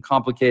clunky and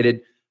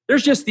complicated.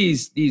 There's just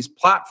these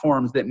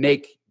platforms that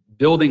make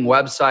building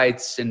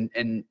websites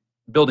and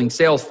building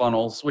sales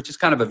funnels, which is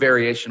kind of a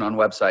variation on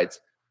websites,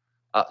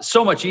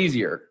 so much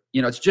easier.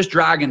 It's just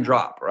drag and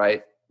drop,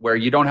 right? Where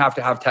you don't have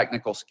to have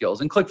technical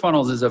skills. And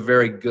ClickFunnels is a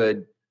very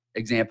good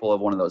example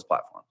of one of those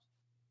platforms.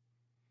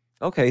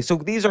 Okay, so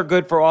these are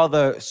good for all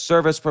the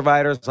service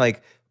providers,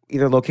 like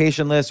either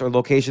location-less or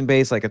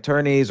location-based, like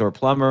attorneys or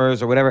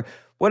plumbers or whatever.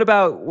 What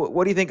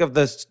do you think of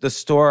the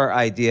store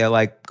idea,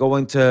 like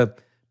going to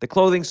the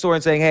clothing store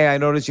and saying, hey, I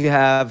noticed you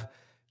have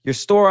your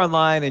store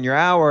online and your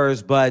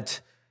hours,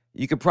 but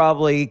you could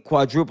probably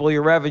quadruple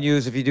your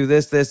revenues if you do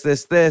this, this,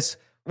 this, this.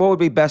 What would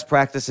be best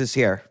practices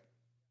here?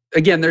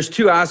 Again, there's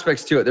two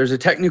aspects to it. There's a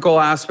technical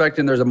aspect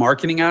and there's a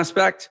marketing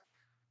aspect.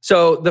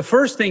 So the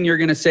first thing you're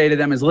going to say to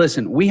them is,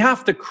 listen, we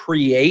have to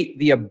create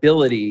the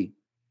ability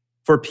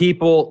for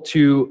people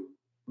to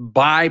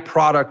buy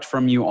product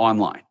from you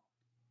online,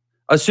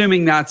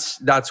 assuming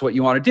that's what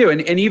you want to do.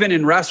 And even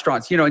in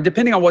restaurants,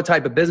 depending on what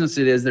type of business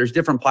it is, there's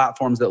different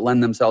platforms that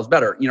lend themselves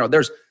better.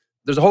 There's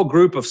a whole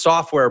group of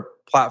software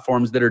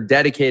platforms that are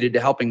dedicated to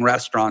helping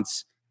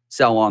restaurants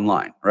sell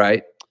online,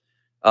 right?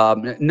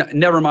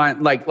 Never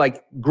mind,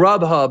 like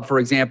Grubhub, for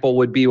example,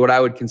 would be what I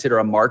would consider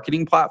a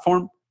marketing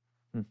platform,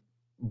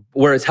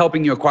 where it's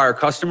helping you acquire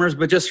customers.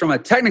 But just from a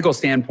technical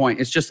standpoint,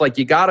 it's just like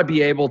you got to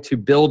be able to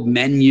build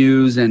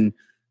menus and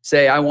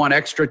say, I want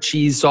extra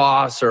cheese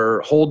sauce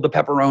or hold the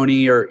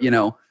pepperoni or,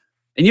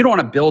 and you don't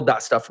want to build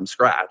that stuff from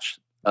scratch.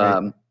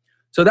 Right.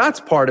 So that's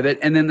part of it.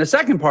 And then the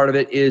second part of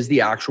it is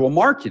the actual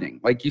marketing.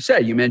 Like you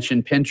said, you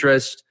mentioned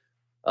Pinterest,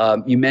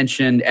 you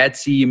mentioned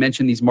Etsy, you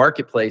mentioned these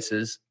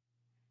marketplaces.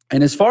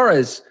 And as far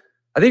as,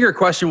 I think your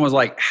question was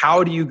like,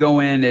 how do you go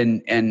in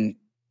and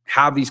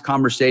have these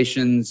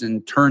conversations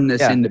and turn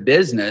this into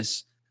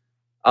business?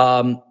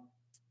 Well,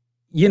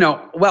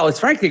 it's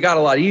frankly got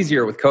a lot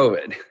easier with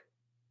COVID.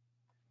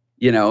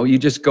 You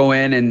just go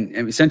in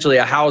and essentially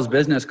a how's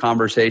business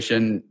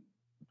conversation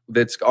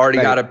that's already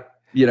got a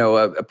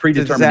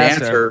predetermined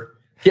answer.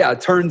 Yeah,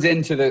 it turns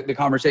into the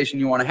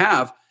conversation you want to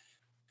have.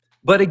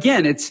 But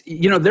again, it's,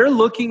 they're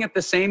looking at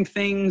the same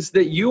things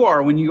that you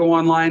are when you go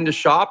online to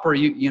shop or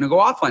you go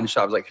offline to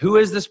shop. It's like, who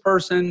is this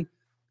person?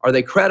 Are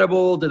they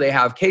credible? Do they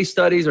have case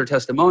studies or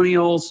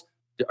testimonials?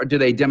 Do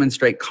they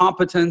demonstrate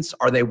competence?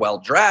 Are they well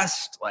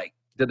dressed? Like,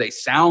 do they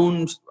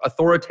sound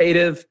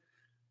authoritative?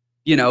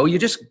 You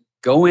just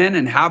go in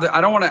and have it.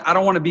 I don't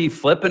want to be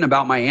flippant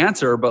about my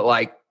answer, but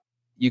like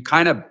you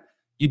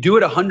do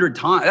it 100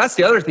 times. That's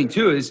the other thing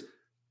too, is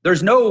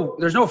there's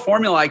no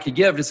formula I could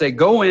give to say,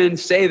 go in,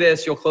 say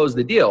this, you'll close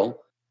the deal.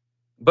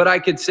 But I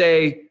could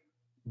say,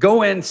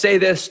 go in, say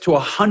this to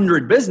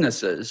 100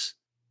 businesses,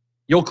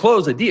 you'll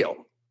close a deal.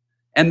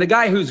 And the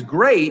guy who's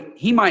great,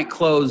 he might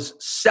close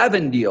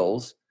 7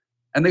 deals.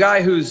 And the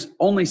guy who's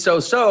only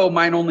so-so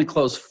might only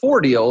close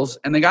 4 deals.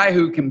 And the guy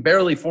who can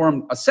barely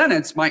form a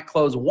sentence might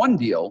close 1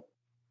 deal.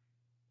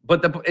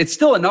 But it's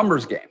still a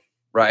numbers game,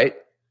 right?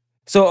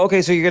 So,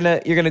 okay, so you're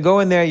gonna go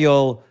in there,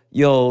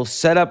 you'll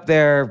set up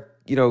their,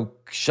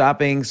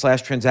 shopping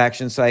 /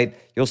 transaction site.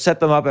 You'll set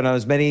them up on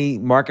as many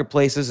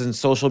marketplaces and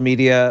social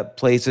media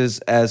places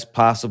as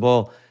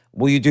possible.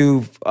 Will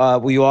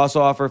you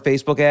also offer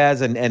Facebook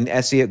ads and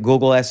SEO,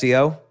 Google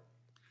SEO?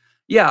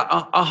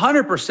 Yeah,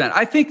 100%.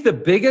 I think the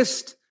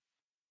biggest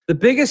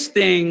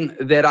thing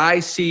that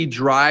I see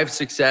drive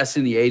success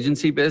in the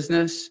agency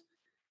business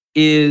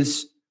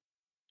is,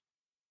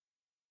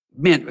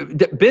 man,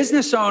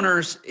 business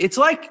owners,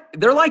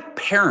 they're like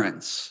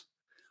parents.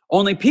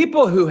 Only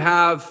people who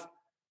have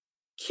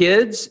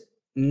kids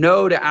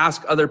know to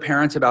ask other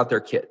parents about their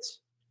kids.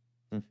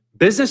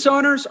 Business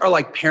owners are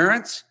like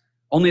parents,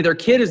 only their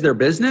kid is their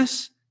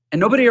business,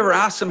 and nobody ever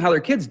asks them how their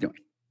kid's doing.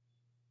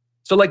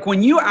 So like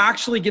when you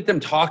actually get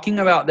them talking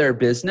about their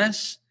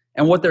business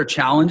and what their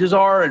challenges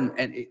are, and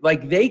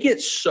like they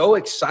get so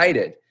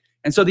excited.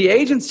 And so the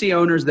agency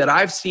owners that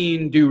I've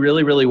seen do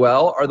really, really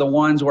well are the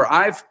ones where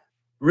I've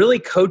really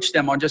coached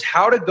them on just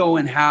how to go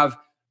and have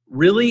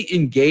really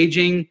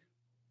engaging,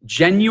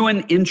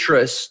 genuine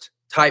interest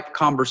type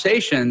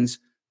conversations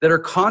that are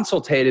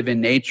consultative in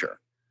nature.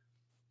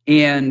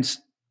 And,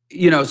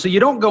 so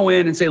you don't go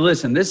in and say,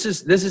 listen, this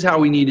is how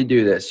we need to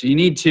do this.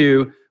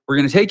 We're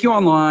going to take you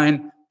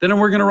online, then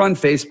we're going to run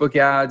Facebook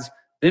ads,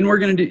 then we're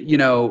going to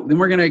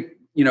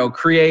do,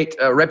 create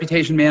a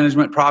reputation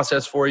management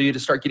process for you to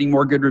start getting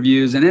more good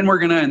reviews. And then we're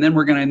going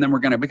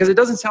to, because it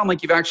doesn't sound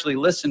like you've actually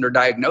listened or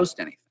diagnosed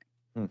anything.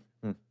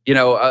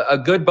 A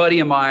good buddy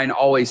of mine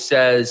always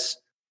says,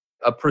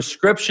 a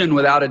prescription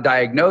without a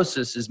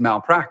diagnosis is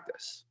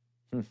malpractice.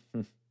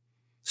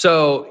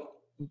 So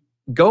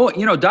go,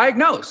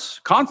 diagnose,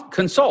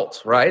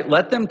 consult, right?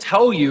 Let them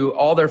tell you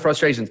all their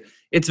frustrations.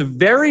 It's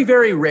very,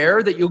 very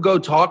rare that you'll go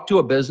talk to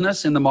a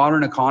business in the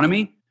modern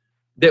economy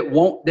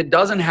that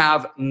doesn't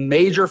have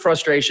major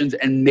frustrations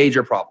and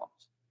major problems.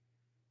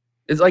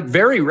 It's like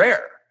very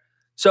rare.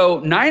 So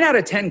 9 out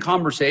of 10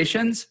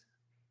 conversations,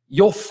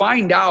 you'll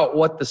find out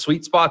what the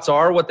sweet spots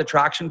are, what the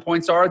traction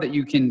points are that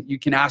you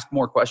can ask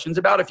more questions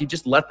about if you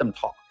just let them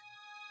talk.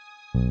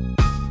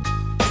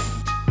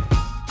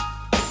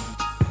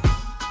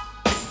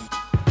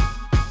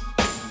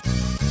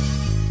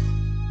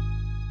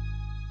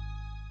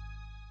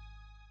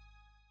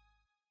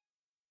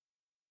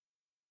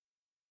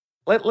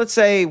 Let's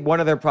say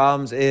one of their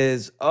problems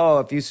is,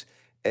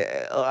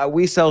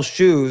 we sell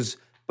shoes,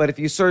 but if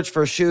you search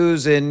for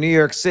shoes in New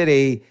York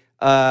City,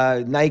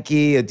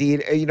 Nike,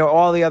 Adidas,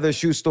 all the other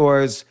shoe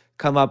stores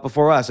come up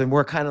before us, and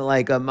we're kind of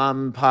like a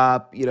mom and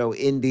pop,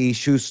 indie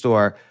shoe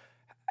store.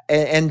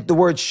 And the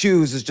word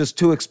shoes is just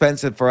too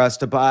expensive for us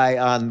to buy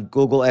on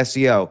Google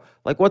SEO.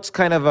 Like, what's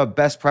kind of a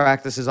best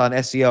practices on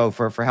SEO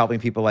for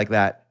helping people like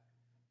that?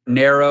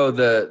 Narrow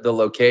the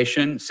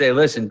location. Say,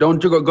 listen,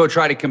 don't go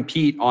try to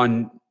compete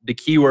on the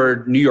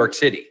keyword New York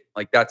City.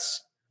 Like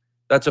that's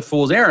a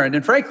fool's errand.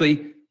 And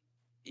frankly,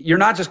 you're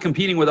not just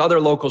competing with other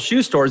local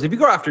shoe stores. If you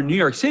go after New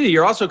York City,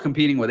 you're also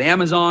competing with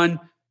Amazon.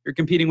 You're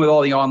competing with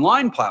all the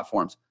online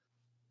platforms.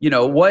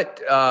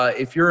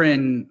 If you're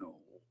in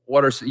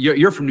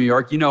you're from New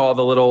York, all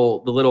the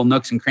little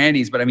nooks and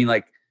crannies, but I mean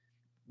like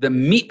the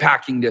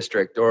meatpacking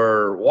district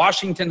or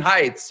Washington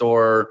Heights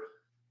or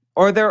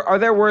are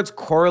there words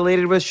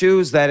correlated with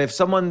shoes that if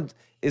someone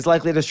is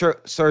likely to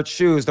search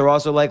shoes, they're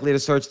also likely to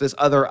search this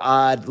other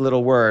odd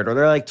little word? Are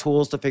there like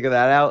tools to figure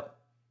that out?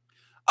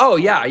 Oh,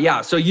 yeah.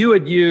 So you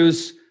would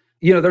use,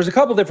 there's a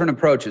couple different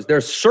approaches.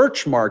 There's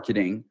search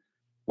marketing,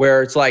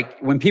 where it's like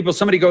when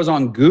somebody goes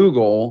on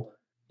Google,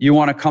 you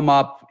want to come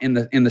up in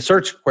the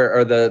search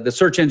or the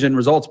search engine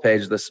results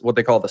page, this what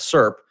they call the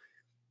SERP.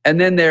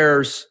 And then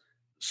there's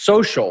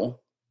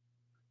social.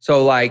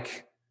 So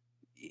like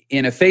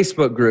in a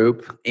Facebook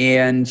group,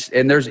 and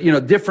there's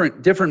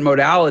different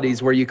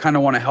modalities where you kind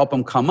of want to help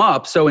them come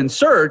up. So in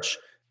search,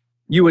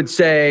 you would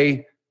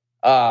say,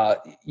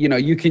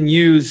 you can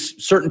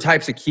use certain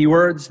types of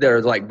keywords.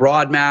 There's like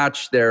broad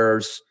match.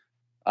 There's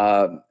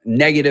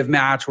negative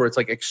match, where it's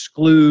like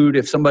exclude.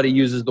 If somebody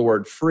uses the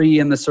word free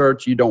in the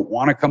search, you don't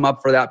want to come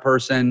up for that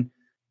person.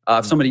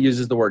 If somebody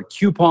uses the word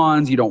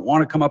coupons, you don't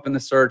want to come up in the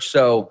search.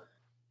 So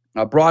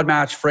broad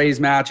match, phrase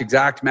match,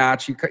 exact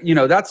match.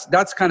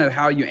 That's kind of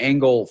how you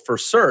angle for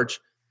search.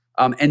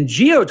 And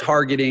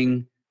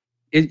geo-targeting,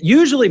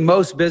 usually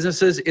most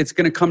businesses, it's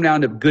going to come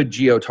down to good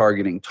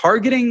geo-targeting.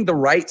 Targeting the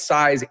right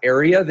size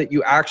area that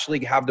you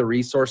actually have the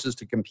resources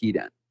to compete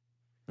in.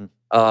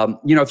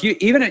 If you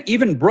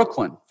even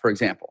Brooklyn, for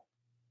example,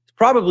 it's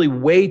probably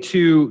way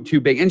too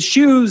big. And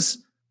shoes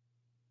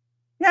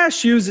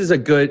is a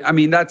good. I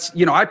mean, that's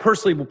I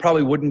personally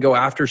probably wouldn't go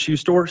after shoe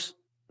stores.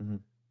 Mm-hmm.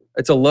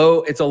 It's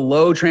a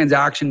low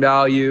transaction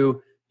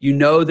value. You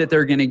know that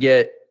they're going to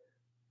get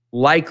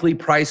likely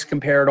price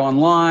compared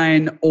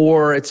online,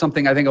 or it's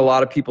something I think a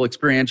lot of people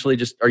experientially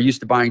just are used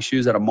to buying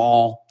shoes at a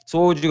mall. So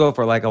what would you go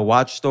for, like a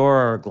watch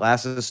store or a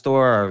glasses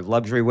store or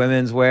luxury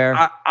women's wear?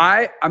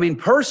 I mean,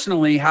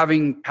 personally,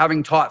 having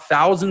taught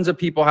thousands of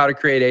people how to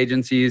create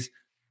agencies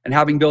and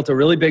having built a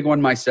really big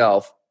one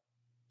myself,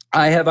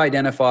 I have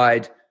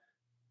identified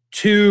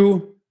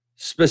 2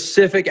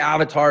 specific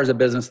avatars of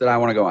business that I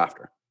want to go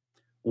after.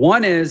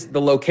 One is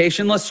the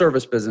locationless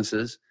service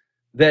businesses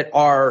that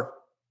are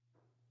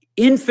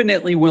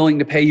infinitely willing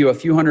to pay you a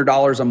few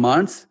 $100s a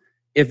month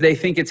if they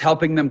think it's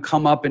helping them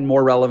come up in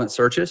more relevant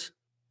searches,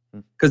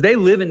 because they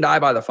live and die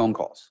by the phone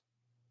calls.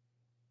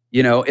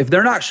 If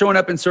they're not showing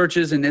up in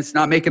searches and it's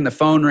not making the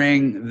phone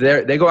ring,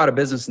 they go out of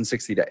business in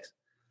 60 days.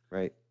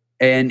 Right.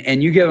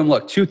 And you give them,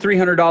 look,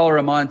 $200-$300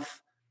 a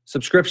month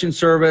subscription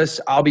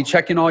service. I'll be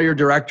checking all your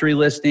directory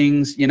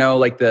listings,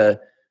 like the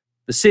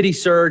City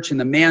Search and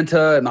the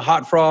Manta and the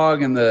Hot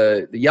Frog and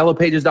the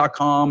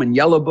yellowpages.com and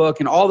Yellow Book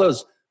and all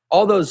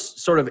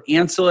those sort of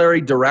ancillary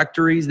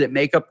directories that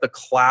make up the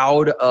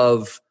cloud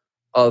of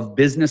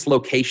business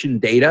location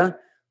data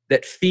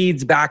that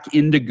feeds back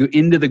into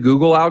the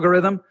Google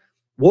algorithm.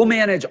 We'll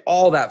manage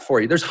all that for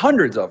you. There's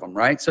hundreds of them,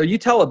 right? So you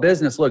tell a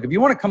business, look, if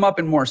you want to come up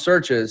in more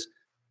searches,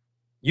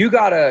 you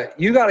gotta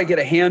get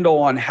a handle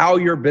on how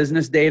your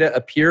business data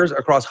appears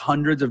across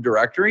hundreds of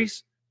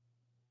directories.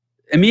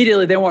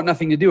 Immediately, they want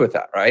nothing to do with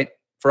that, right?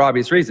 For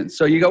obvious reasons.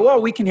 So you go, well,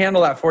 we can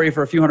handle that for you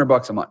for a few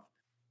 $100 a month.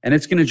 And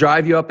it's going to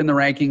drive you up in the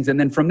rankings. And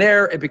then from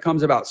there, it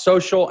becomes about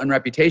social and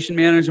reputation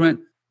management.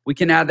 We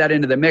can add that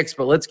into the mix,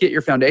 but let's get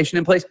your foundation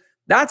in place.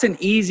 That's an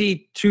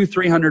easy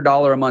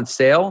 $200-$300 a month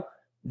sale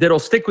that'll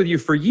stick with you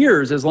for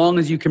years, as long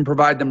as you can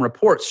provide them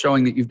reports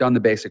showing that you've done the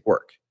basic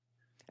work.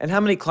 And how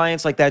many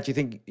clients like that do you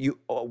think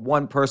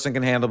one person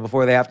can handle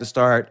before they have to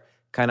start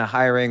kind of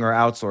hiring or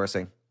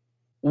outsourcing?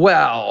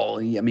 Well,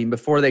 I mean,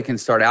 before they can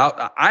start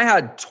out,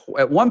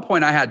 at one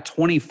point I had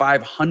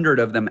 2,500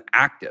 of them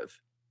active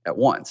at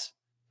once.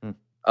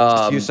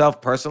 Just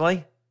yourself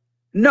personally?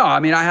 No,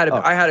 I mean, I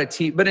had a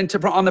team,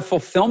 but on the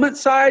fulfillment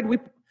side,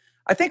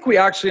 I think we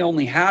actually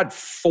only had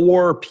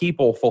 4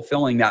 people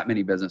fulfilling that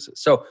many businesses.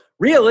 So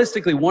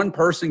realistically, one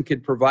person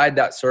could provide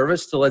that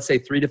service to, let's say,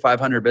 300 to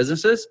 500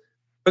 businesses,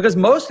 because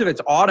most of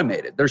it's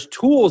automated. There's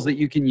tools that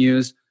you can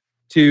use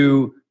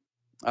to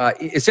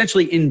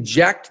essentially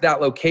inject that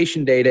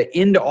location data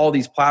into all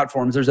these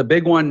platforms. There's a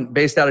big one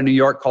based out of New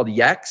York called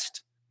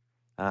Yext.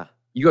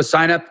 You go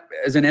sign up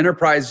as an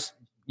enterprise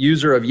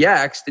user of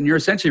Yext, and you're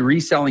essentially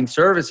reselling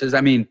services.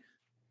 I mean,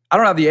 I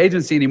don't have the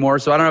agency anymore,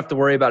 so I don't have to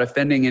worry about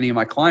offending any of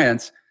my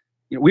clients.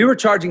 We were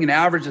charging an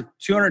average of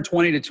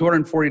 $220 to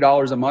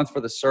 $240 a month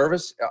for the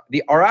service.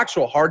 Our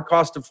actual hard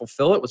cost to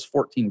fulfill it was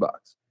 $14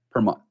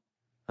 per month.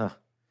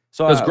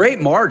 So it was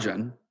great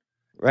margin.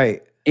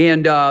 Right.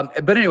 And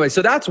but anyway,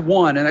 so that's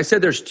one. And I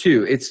said there's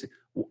 2. It's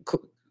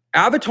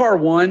Avatar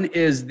 1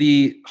 is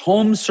the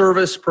home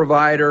service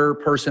provider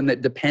person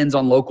that depends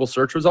on local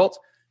search results.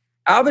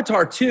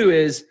 Avatar 2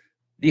 is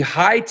the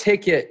high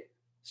ticket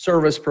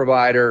service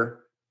provider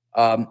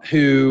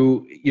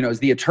who is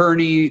the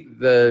attorney,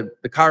 the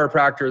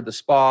chiropractor, the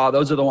spa.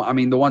 Those are the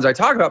ones I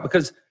talk about,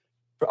 because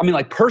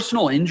like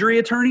personal injury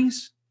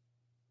attorneys,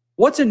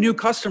 what's a new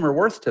customer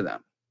worth to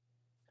them,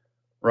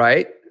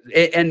 right?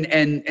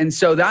 And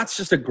so that's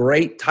just a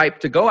great type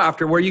to go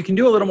after, where you can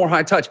do a little more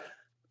high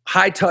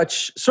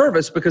touch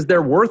service, because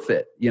they're worth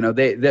it.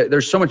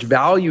 There's so much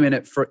value in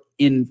it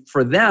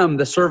for them,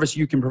 the service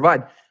you can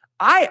provide.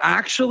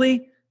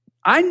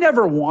 I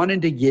never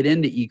wanted to get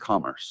into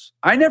e-commerce.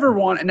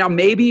 Now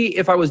maybe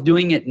if I was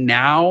doing it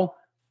now,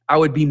 I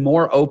would be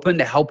more open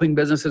to helping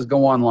businesses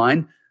go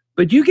online,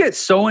 but you get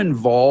so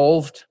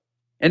involved.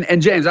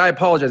 And James, I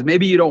apologize.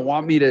 Maybe you don't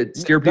want me to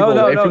steer people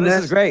away from this.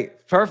 This is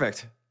great.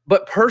 Perfect.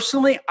 But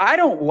personally, I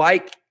don't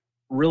like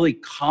really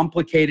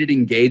complicated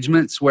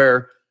engagements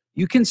where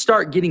you can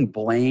start getting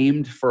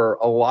blamed for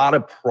a lot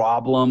of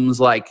problems.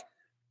 Like,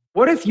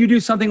 what if you do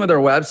something with their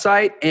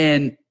website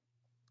and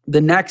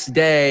the next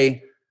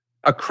day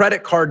a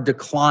credit card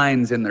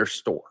declines in their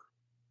store?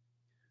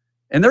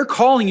 And they're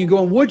calling you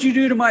going, what'd you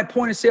do to my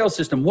point of sale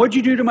system? What'd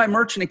you do to my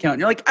merchant account?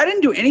 And you're like, I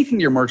didn't do anything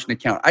to your merchant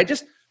account. I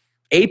just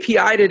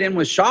API'd it in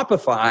with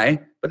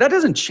Shopify, but that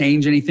doesn't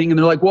change anything. And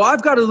they're like, well,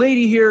 I've got a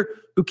lady here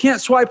who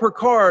can't swipe her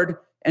card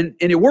and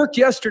it worked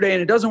yesterday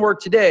and it doesn't work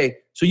today.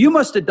 So you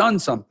must have done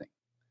something.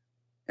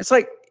 It's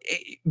like,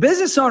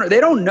 business owner, they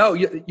don't know.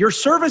 Your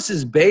service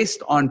is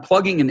based on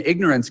plugging an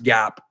ignorance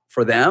gap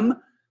for them,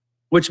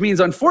 which means,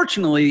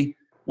 unfortunately,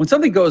 when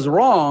something goes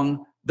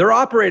wrong, they're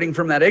operating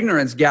from that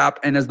ignorance gap.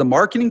 And as the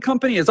marketing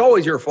company, it's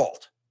always your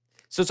fault.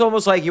 So it's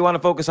almost like you want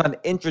to focus on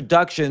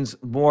introductions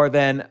more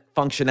than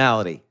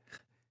functionality.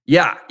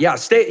 Yeah.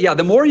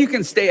 The more you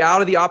can stay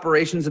out of the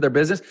operations of their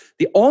business.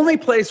 The only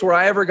place where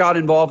I ever got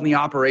involved in the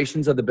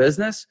operations of the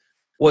business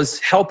was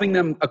helping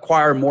them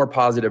acquire more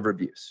positive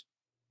reviews.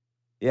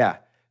 Yeah.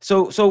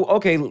 So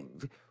okay.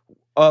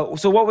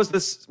 So what was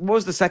this? What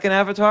was the second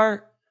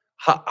avatar?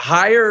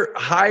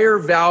 Higher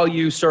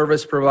value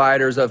service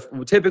providers of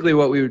typically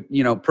what we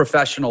would,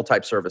 professional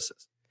type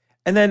services.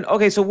 And then,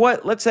 okay, so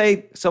let's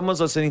say someone's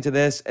listening to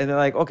this and they're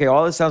like, okay,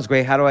 all this sounds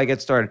great. How do I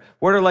get started?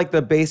 What are like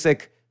the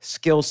basic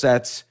skill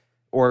sets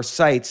or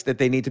sites that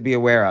they need to be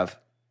aware of?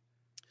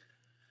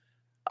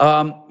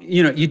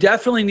 You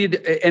definitely need,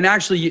 and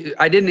actually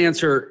I didn't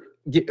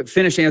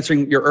finish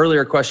answering your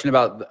earlier question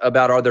about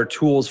are there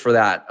tools for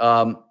that?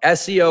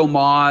 SEO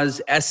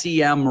Moz,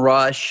 SEM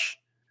Rush,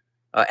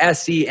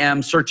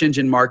 SEM, search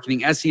engine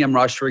marketing, SEM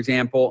Rush, for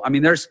example. I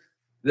mean,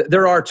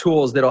 there are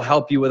tools that'll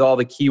help you with all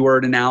the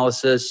keyword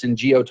analysis and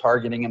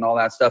geo-targeting and all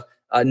that stuff.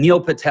 Neil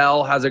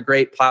Patel has a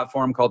great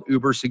platform called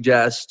Uber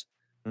Suggest.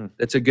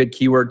 That's a good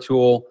keyword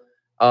tool.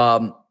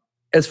 So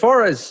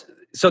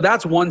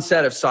that's one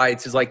set of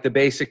sites, is like the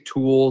basic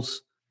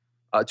tools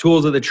of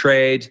the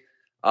trade.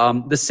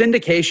 The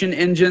syndication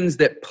engines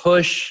that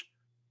push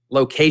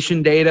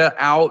location data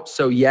out.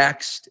 So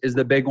Yext is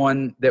the big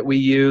one that we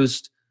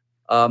used.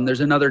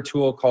 There's another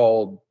tool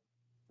called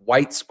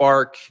White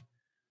Spark.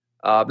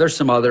 There's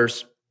some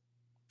others.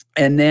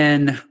 And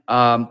then,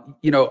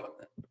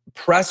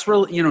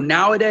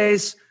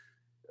 nowadays,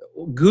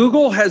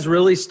 Google has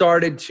really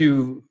started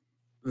to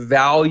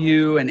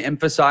value and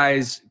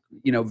emphasize,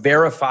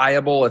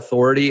 verifiable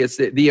authority. It's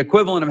the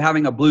equivalent of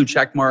having a blue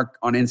check mark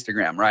on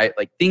Instagram, right?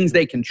 Like things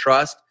they can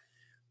trust.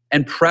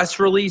 And press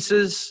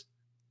releases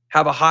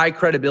have a high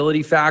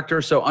credibility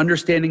factor. So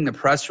understanding the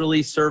press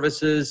release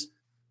services,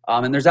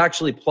 and there's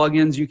actually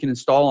plugins you can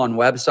install on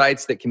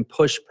websites that can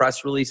push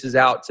press releases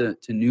out to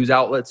news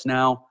outlets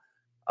now.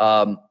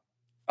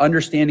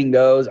 Understanding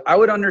those. I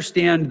would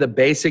understand the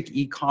basic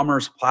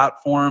e-commerce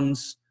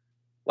platforms,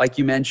 like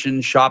you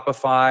mentioned,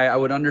 Shopify. I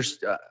would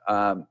understand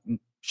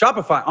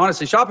Shopify.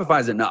 Honestly, Shopify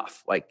is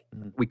enough. Like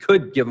we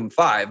could give them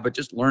 5, but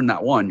just learn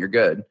that one. You're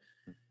good.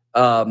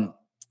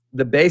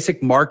 The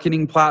basic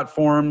marketing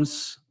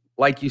platforms,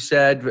 like you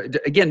said,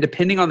 again,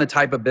 depending on the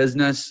type of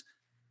business.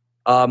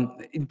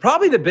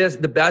 Probably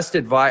the best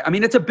advice. I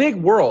mean, it's a big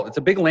world. It's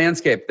a big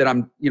landscape that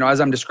I'm, as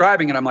I'm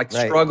describing it, I'm like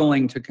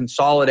struggling to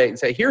consolidate and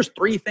say, here's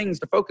 3 things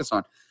to focus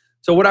on.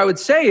 So what I would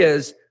say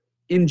is,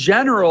 in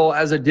general,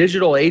 as a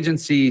digital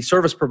agency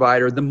service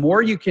provider, the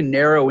more you can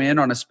narrow in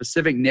on a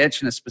specific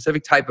niche and a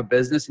specific type of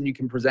business, and you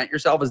can present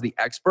yourself as the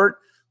expert.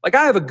 Like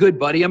I have a good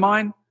buddy of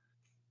mine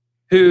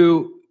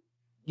who,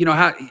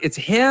 it's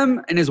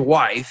him and his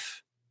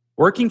wife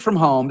working from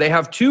home. They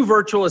have 2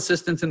 virtual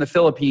assistants in the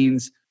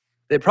Philippines.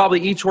 They probably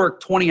each work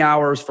 20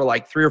 hours for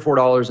like $3 or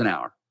 $4 an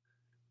hour.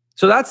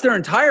 So that's their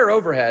entire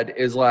overhead,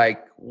 is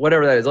like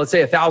whatever that is. Let's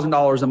say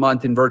 $1,000 a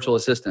month in virtual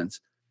assistants.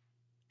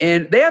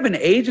 And they have an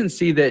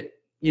agency that,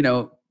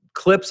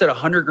 clips at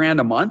 $100,000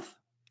 a month.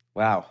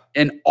 Wow.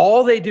 And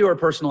all they do are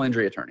personal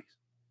injury attorneys.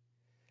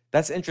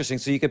 That's interesting.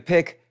 So you could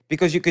pick,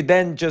 because you could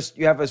then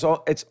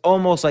it's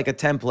almost like a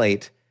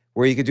template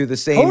where you could do the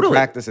same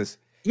practices.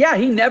 Yeah.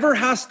 He never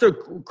has to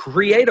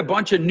create a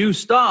bunch of new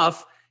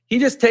stuff. He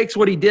just takes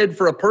what he did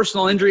for a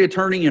personal injury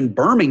attorney in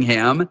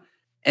Birmingham,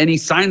 and he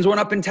signs one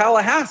up in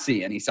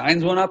Tallahassee, and he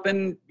signs one up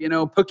in,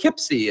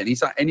 Poughkeepsie, and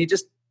he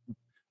just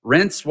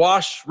rinse,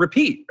 wash,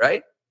 repeat,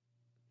 right?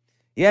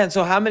 Yeah. And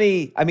so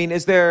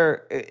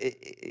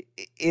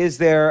is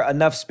there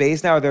enough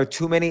space now? Are there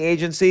too many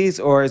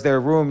agencies, or is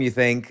there room, you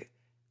think,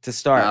 to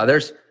start? No,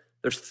 there's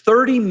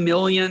 30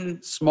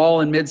 million small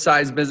and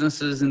mid-sized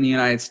businesses in the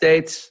United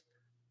States.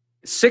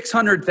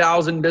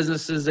 600,000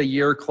 businesses a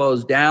year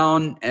close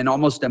down, and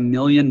almost 1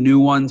 million new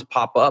ones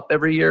pop up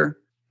every year.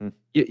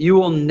 You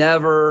will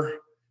never,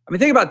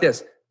 think about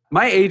this.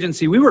 My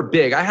agency, we were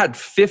big. I had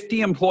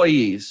 50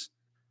 employees,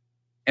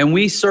 and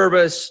we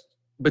serviced,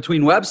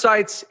 between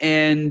websites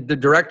and the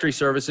directory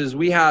services,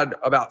 we had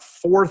about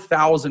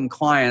 4,000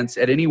 clients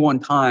at any one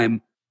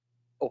time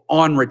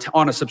on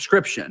a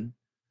subscription.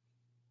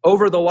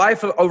 Over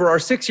our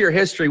 6-year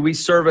history,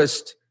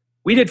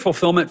 we did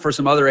fulfillment for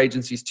some other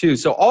agencies too.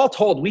 So all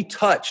told, we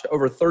touched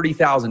over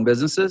 30,000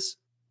 businesses.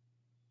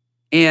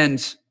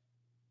 And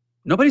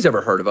nobody's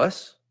ever heard of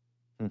us.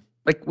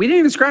 Like, we didn't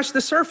even scratch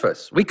the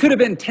surface. We could have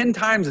been 10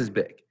 times as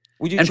big.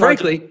 And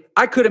frankly,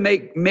 I could have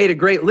made a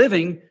great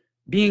living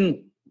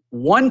being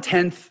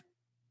 1/10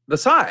 the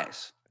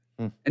size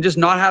and just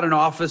not had an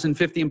office and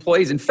 50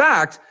 employees. In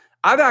fact,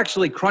 I've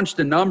actually crunched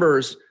the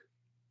numbers,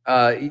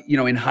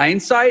 in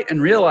hindsight,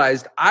 and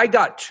realized I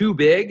got too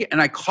big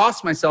and I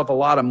cost myself a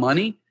lot of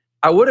money.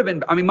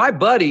 My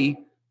buddy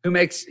who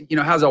makes,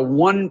 has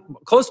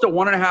close to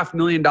 $1.5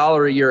 million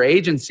a year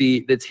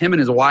agency that's him and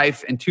his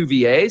wife and 2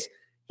 VAs.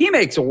 He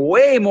makes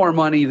way more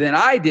money than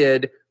I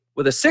did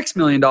with a $6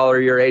 million a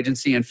year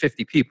agency and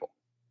 50 people.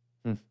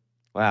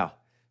 Wow.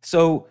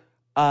 So,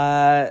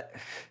 all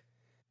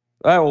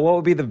right, well, what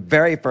would be the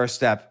very first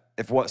step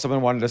if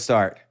someone wanted to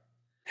start?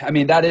 I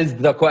mean, that is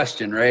the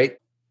question, right?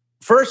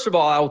 First of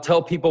all, I will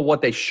tell people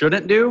what they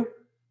shouldn't do,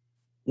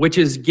 which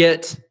is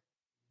get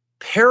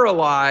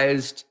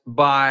paralyzed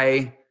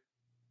by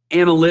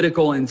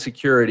analytical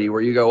insecurity,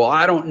 where you go, well,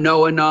 I don't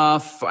know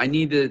enough. I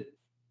need to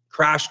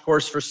crash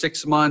course for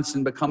 6 months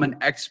and become an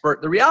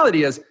expert. The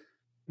reality is,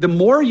 the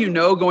more you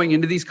know going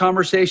into these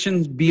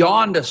conversations,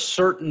 beyond a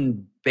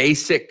certain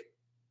basic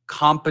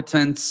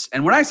competence,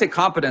 and when I say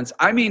competence,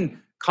 I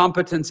mean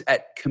competence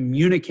at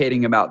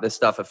communicating about this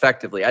stuff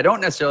effectively. I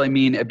don't necessarily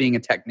mean at being a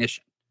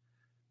technician.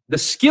 The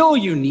skill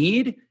you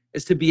need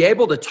is to be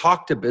able to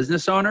talk to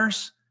business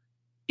owners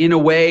in a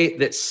way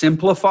that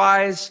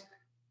simplifies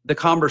the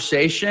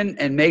conversation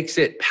and makes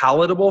it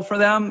palatable for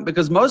them,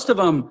 because most of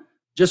them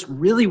just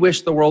really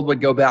wish the world would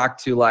go back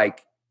to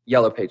like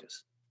Yellow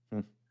Pages.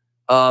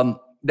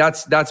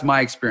 That's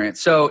my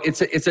experience. So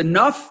it's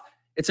enough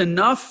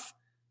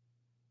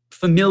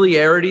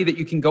familiarity that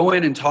you can go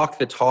in and talk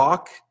the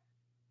talk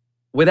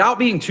without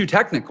being too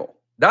technical.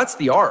 That's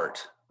the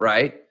art,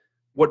 right?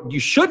 What you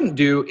shouldn't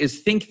do is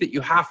think that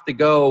you have to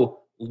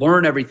go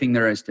learn everything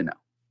there is to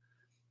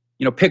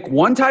know. Pick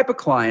one type of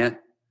client,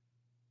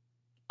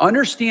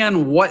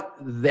 understand what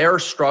their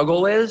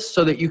struggle is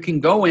so that you can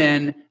go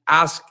in,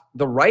 ask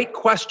the right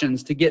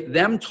questions to get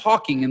them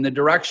talking in the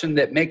direction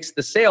that makes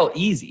the sale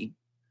easy.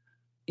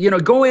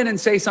 Go in and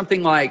say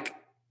something like,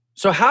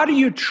 so how do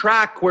you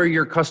track where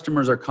your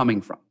customers are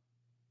coming from?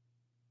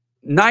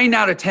 9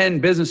 out of 10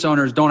 business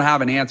owners don't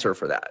have an answer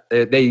for that.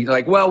 They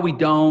like, well, we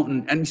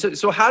don't. And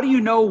so how do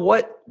you know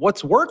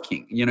what's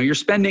working? You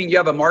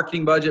have a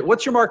marketing budget.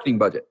 What's your marketing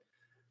budget?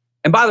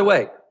 And by the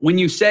way, when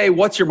you say,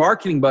 what's your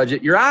marketing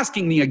budget? You're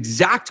asking the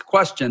exact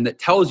question that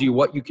tells you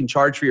what you can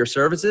charge for your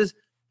services.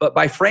 But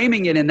by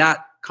framing it in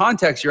that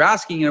context, you're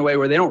asking in a way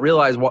where they don't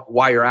realize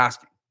why you're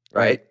asking,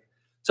 right?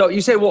 So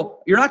you say,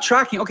 well, you're not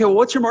tracking. Okay, well,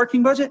 what's your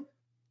marketing budget?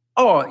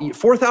 Oh,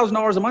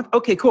 $4,000 a month?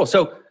 Okay, cool.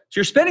 So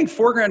you're spending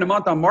 $4,000 a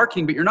month on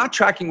marketing, but you're not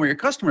tracking where your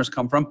customers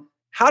come from.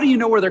 How do you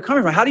know where they're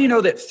coming from? How do you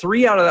know that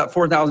 3 out of that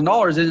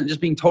 $4,000 isn't just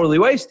being totally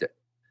wasted?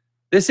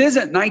 This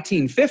isn't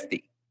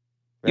 1950.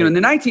 Right. In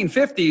the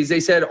 1950s, they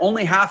said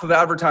only half of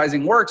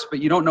advertising works, but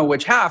you don't know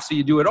which half, so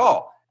you do it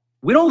all.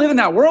 We don't live in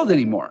that world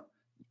anymore.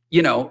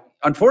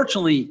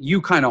 Unfortunately,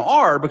 you kind of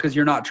are, because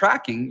you're not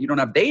tracking. You don't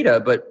have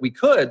data, but we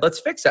could. Let's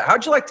fix that.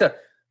 How'd you like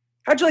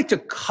to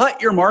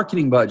cut your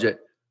marketing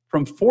budget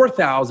from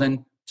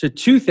 $4,000 to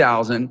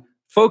 $2,000,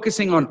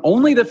 focusing on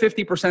only the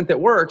 50% that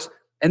works,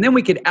 and then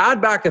we could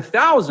add back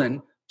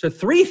 $1,000 to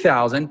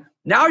 $3,000.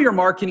 Now your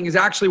marketing is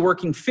actually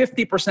working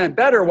 50%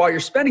 better while you're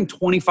spending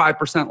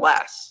 25%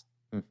 less.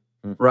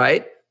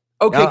 Right?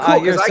 Okay, now,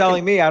 cool. You're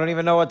selling me. I don't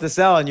even know what to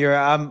sell, and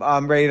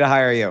I'm ready to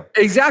hire you.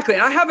 Exactly.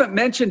 And I haven't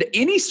mentioned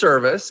any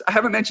service. I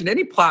haven't mentioned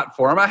any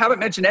platform. I haven't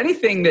mentioned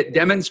anything that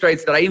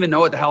demonstrates that I even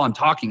know what the hell I'm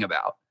talking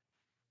about.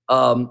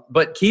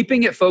 But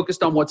keeping it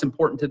focused on what's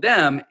important to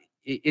them,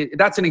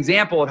 that's an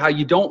example of how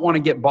you don't want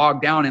to get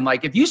bogged down in,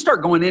 like, if you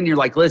start going in, you're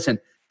like, listen,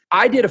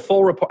 I did a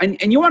full report,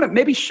 and you want to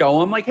maybe show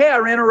them like, hey, I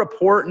ran a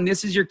report and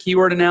this is your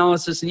keyword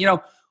analysis. And,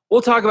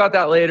 we'll talk about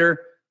that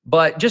later.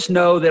 But just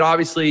know that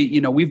obviously,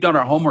 we've done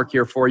our homework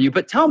here for you.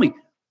 But tell me,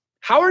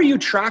 how are you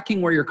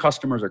tracking where your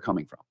customers are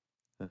coming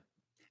from?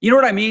 You know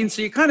what I mean?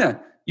 So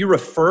you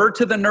refer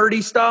to the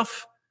nerdy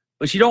stuff,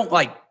 but you don't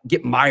like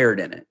get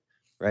mired in it.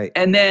 Right.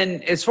 And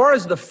then as far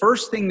as the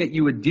first thing that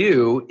you would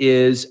do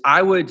is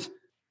I would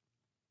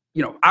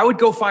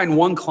go find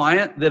one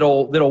client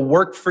that'll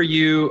work for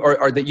you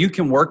or that you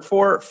can work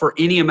for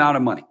any amount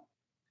of money.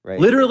 Right.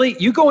 Literally,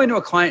 you go into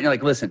a client and you're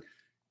like, listen,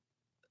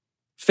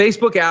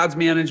 Facebook ads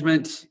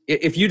management,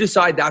 if you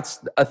decide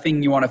that's a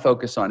thing you want to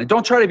focus on, and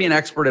don't try to be an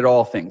expert at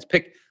all things.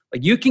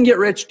 You can get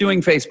rich doing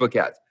Facebook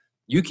ads.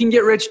 You can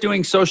get rich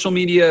doing social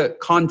media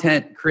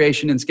content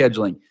creation and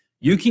scheduling.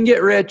 You can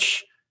get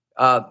rich,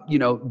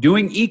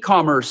 doing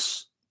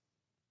e-commerce,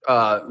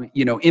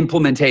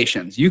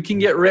 implementations. You can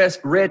get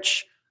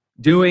rich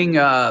doing,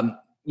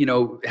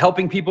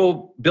 helping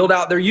people build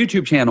out their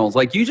YouTube channels.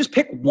 Like, you just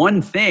pick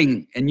one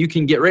thing and you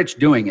can get rich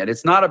doing it.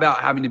 It's not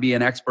about having to be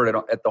an expert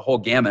at the whole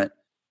gamut.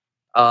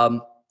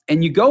 And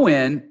you go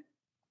in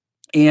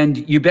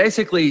and you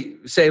basically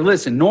say,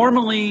 listen,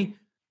 normally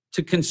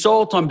to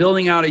consult on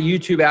building out a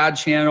YouTube ad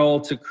channel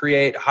to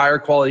create higher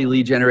quality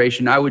lead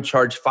generation, I would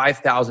charge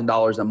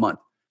 $5,000 a month.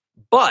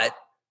 But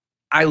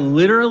I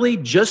literally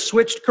just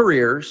switched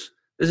careers.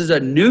 This is a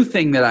new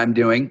thing that I'm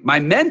doing. My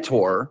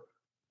mentor,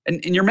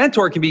 and your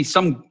mentor can be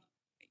some,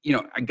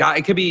 a guy,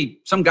 it could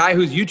be some guy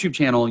whose YouTube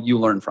channel you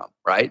learn from,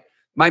 right?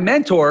 My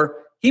mentor,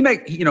 he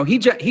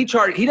doesn't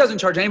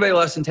charge anybody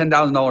less than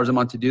 $10,000 a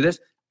month to do this.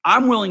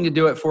 I'm willing to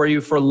do it for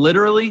you for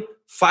literally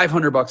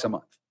 $500 a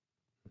month,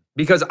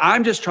 because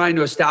I'm just trying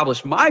to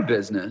establish my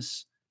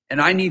business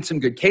and I need some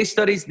good case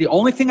studies. The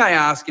only thing I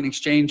ask in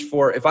exchange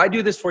for, if I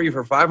do this for you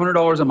for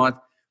 $500 a month,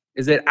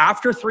 is that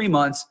after 3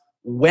 months,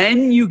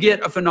 when you get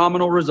a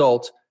phenomenal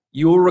result,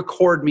 you will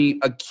record me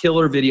a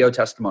killer video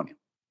testimonial.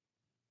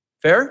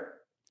 Fair?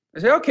 I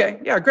say, okay,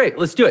 yeah, great,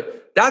 let's do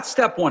it. That's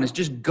step one, is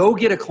just go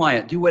get a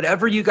client. Do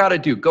whatever you got to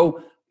do.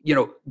 Go,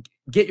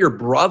 get your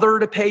brother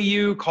to pay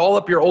you. Call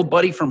up your old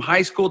buddy from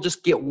high school.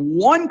 Just get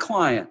one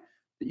client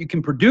that you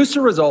can produce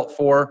a result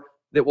for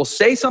that will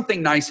say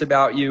something nice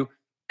about you.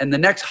 And the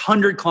next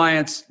 100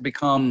 clients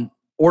become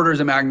orders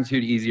of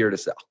magnitude easier to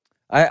sell.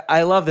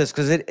 I love this,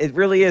 because it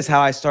really is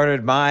how I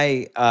started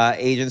my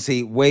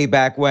agency way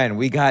back when.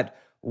 We got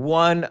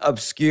one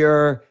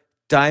obscure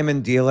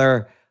diamond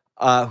dealer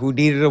who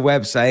needed a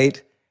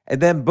website, and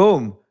then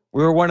boom,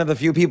 we were one of the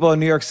few people in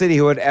New York City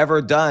who had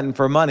ever done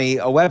for money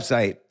a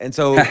website. And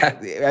so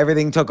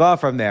everything took off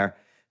from there.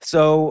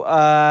 So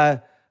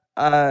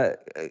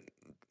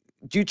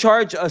do you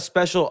charge a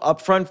special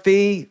upfront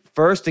fee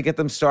first to get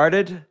them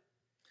started,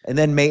 and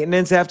then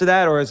maintenance after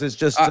that? Or is this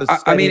just a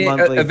steady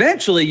monthly?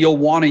 Eventually you'll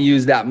want to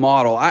use that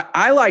model.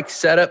 I like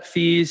setup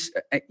fees.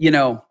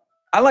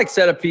 I like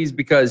setup fees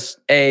because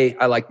A,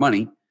 I like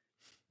money.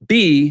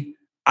 B,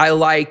 I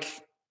like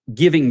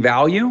giving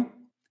value,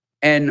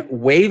 and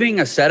waiving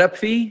a setup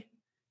fee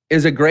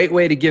is a great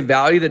way to give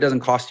value that doesn't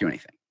cost you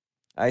anything.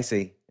 I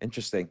see.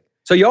 Interesting.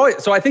 So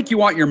I think you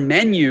want your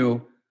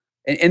menu.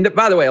 And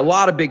by the way, a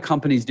lot of big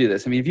companies do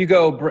this. I mean, if you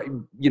go,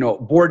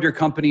 board your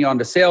company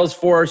onto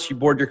Salesforce, you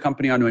board your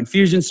company onto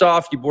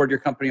Infusionsoft, you board your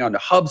company onto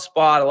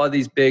HubSpot, a lot of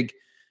these big,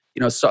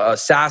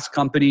 SaaS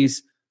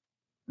companies.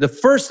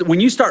 When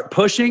you start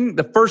pushing,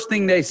 the first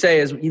thing they say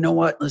is, you know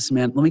what? Listen,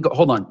 man, let me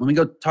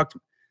go talk to.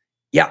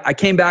 Yeah, I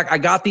came back. I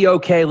got the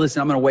okay.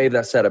 Listen, I'm going to waive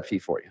that setup fee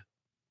for you.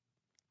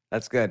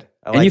 That's good.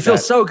 And you feel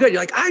so good.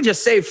 You're like, I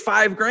just saved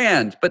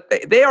 $5,000, but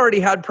they already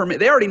had permit.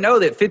 They already know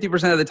that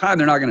 50% of the time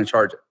they're not going to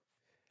charge it.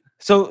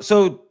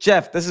 So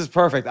Jeff, this is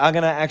perfect. I'm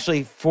going to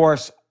actually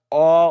force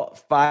all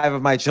 5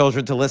 of my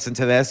children to listen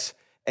to this.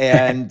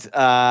 And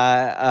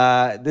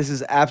this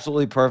is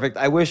absolutely perfect.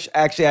 I wish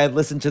actually I had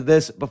listened to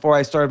this before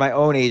I started my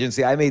own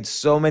agency. I made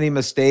so many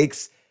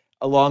mistakes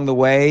along the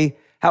way.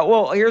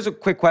 Here's a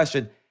quick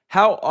question.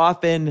 How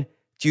often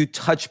do you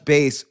touch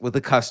base with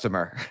a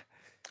customer?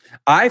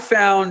 I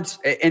found,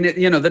 and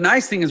the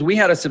nice thing is we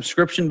had a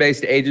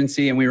subscription-based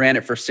agency and we ran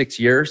it for 6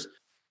 years.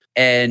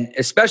 And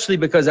especially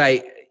because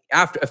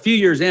after a few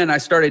years in, I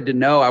started to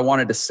know I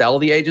wanted to sell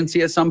the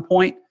agency at some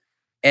point.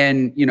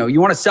 And,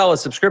 you want to sell a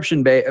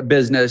subscription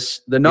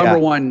business, the number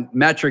one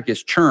metric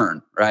is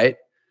churn, right?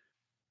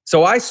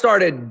 So I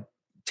started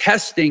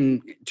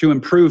testing to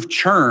improve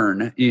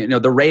churn,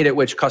 the rate at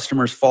which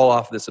customers fall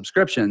off the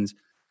subscriptions.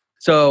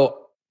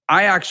 So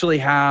I actually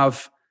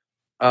have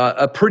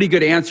a pretty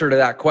good answer to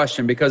that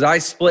question, because I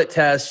split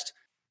test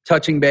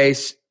touching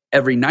base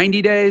every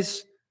 90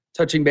 days,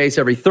 touching base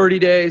every 30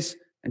 days,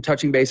 and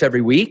touching base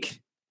every week.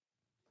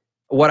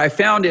 What I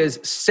found is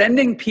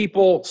sending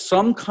people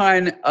some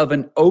kind of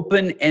an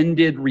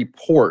open-ended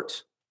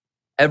report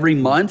every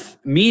month,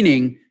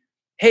 meaning,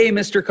 hey,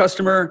 Mr.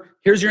 Customer,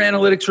 here's your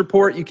analytics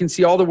report. You can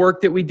see all the work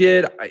that we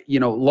did.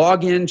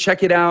 Log in,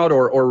 check it out,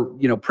 or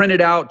print it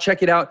out,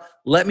 check it out.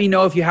 Let me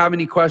know if you have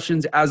any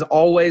questions. As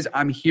always,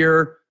 I'm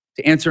here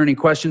to answer any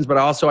questions, but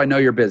also I know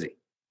you're busy.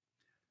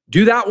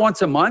 Do that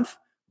once a month,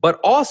 but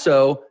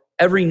also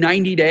every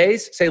 90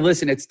 days, say,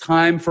 listen, it's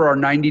time for our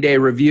 90-day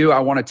review. I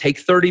want to take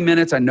 30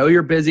 minutes. I know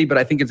you're busy, but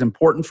I think it's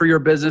important for your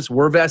business.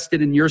 We're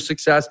vested in your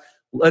success.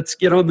 Let's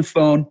get on the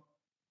phone,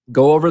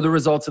 go over the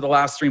results of the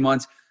last 3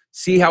 months,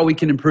 see how we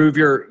can improve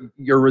your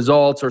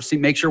results, or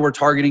make sure we're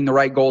targeting the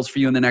right goals for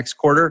you in the next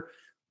quarter.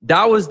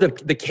 That was the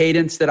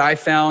cadence that I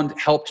found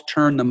helped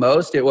turn the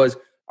most. It was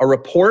a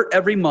report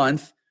every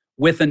month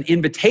with an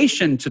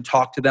invitation to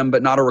talk to them,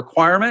 but not a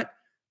requirement,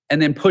 and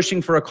then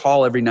pushing for a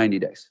call every 90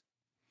 days.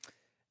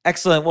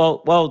 Excellent.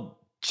 Well,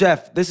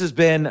 Jeff, this has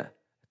been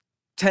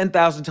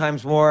 10,000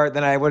 times more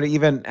than I would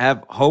even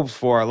have hoped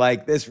for.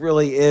 Like, this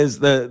really is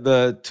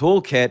the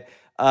toolkit.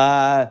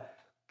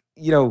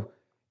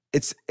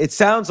 It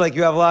sounds like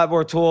you have a lot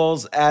more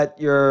tools at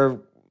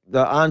the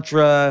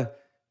Entre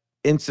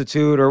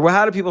Institute, or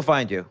how do people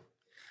find you?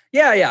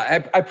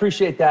 Yeah. I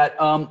appreciate that.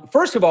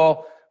 First of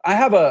all, I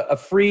have a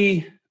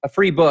free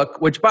book,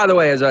 which, by the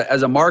way, as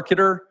a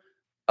marketer,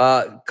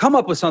 come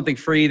up with something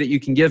free that you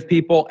can give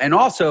people. And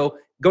also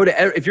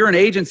if you're an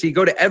agency,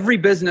 go to every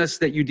business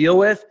that you deal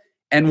with.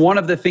 And one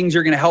of the things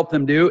you're going to help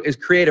them do is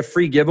create a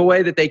free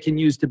giveaway that they can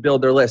use to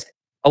build their list.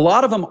 A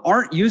lot of them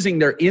aren't using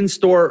their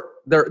in-store,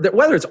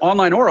 whether it's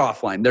online or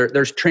offline,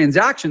 there's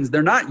transactions.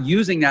 They're not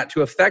using that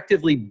to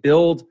effectively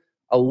build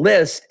a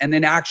list and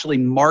then actually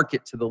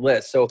market to the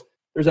list. So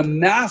there's a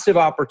massive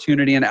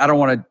opportunity, and I don't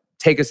want to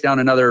take us down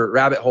another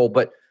rabbit hole,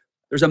 but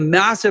there's a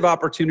massive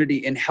opportunity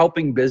in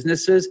helping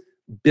businesses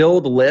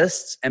build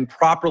lists and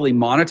properly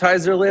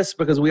monetize their lists,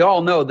 because we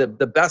all know that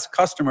the best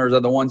customers are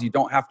the ones you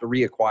don't have to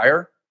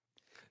reacquire.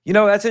 You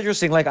know, that's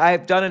interesting. Like,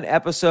 I've done an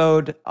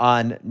episode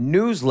on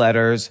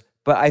newsletters,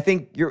 but I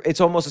think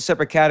it's almost a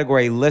separate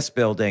category, list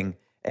building.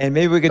 And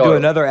maybe we could do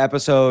another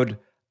episode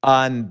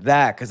on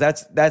that, because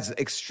that's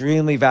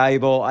extremely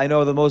valuable. I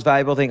know the most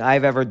valuable thing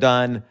I've ever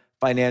done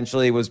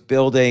financially was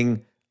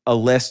building a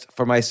list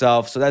for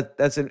myself. So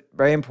that's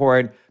very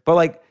important. But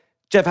like,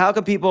 Jeff, how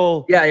can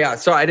people? Yeah.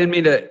 So I didn't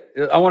mean to,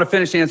 I want to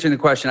finish answering the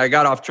question. I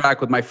got off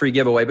track with my free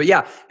giveaway. But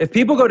yeah, if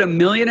people go to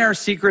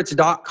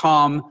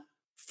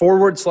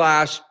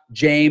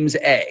millionairesecrets.com/James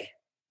A.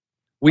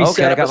 We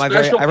set up a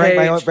special page. I write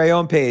my very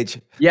own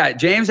page. Yeah,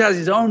 James has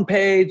his own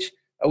page.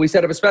 We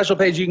set up a special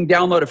page. You can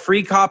download a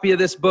free copy of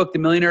this book, The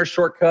Millionaire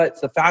Shortcut.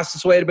 It's the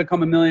fastest way to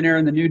become a millionaire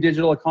in the new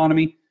digital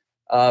economy,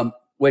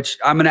 which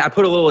I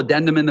put a little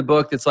addendum in the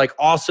book that's like,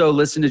 also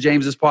listen to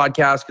James's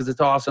podcast because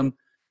it's awesome.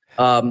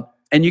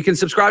 And you can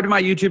subscribe to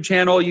my YouTube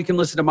channel. You can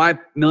listen to my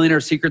Millionaire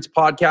Secrets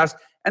podcast.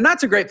 And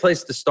that's a great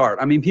place to start.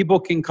 I mean, people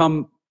can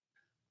come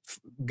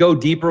go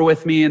deeper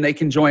with me, and they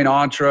can join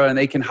Entre, and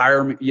they can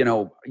hire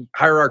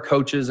our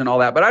coaches and all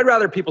that. But I'd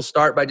rather people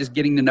start by just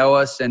getting to know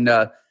us, and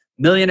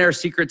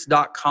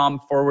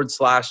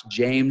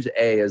millionairesecrets.com/James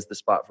A is the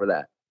spot for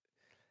that.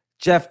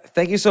 Jeff,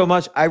 thank you so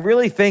much. I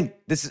really think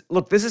this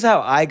is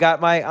how I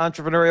got my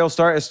entrepreneurial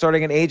start, is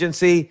starting an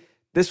agency.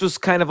 This was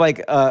kind of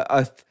like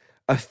a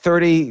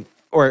 30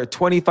 or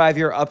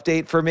 25-year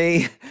update for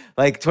me,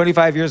 like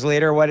 25 years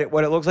later, what it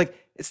looks like.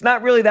 It's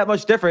not really that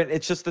much different.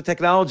 It's just the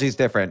technology is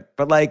different,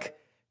 but like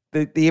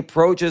the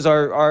approaches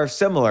are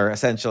similar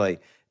essentially.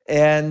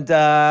 And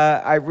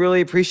I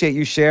really appreciate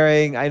you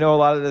sharing. I know a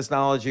lot of this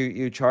knowledge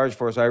you charge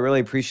for, so I really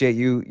appreciate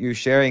you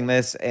sharing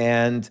this.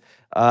 And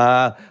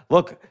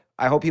look,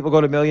 I hope people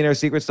go to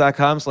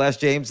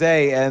millionairesecrets.com/James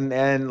A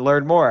and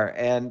learn more.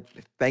 And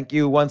thank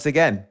you once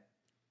again.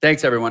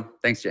 Thanks, everyone.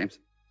 Thanks, James.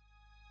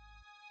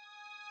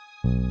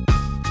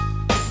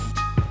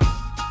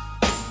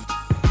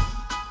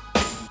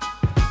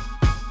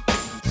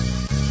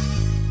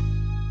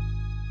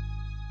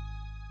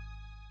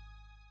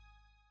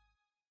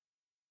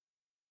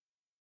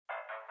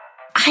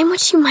 I'm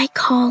what you might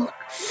call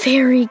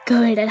very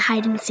good at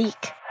hide and seek.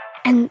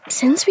 And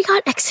since we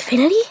got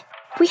Xfinity,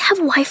 we have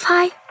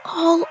Wi-Fi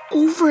all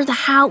over the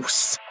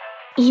house,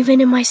 even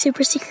in my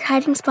super secret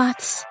hiding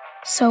spots.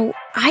 So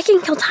I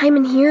can kill time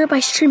in here by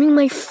streaming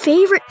my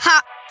favorite...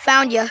 Ha!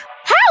 Found you.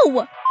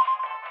 How?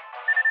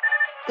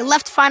 You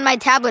left Find My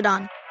tablet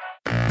on.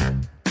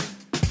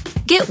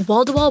 Get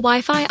wall-to-wall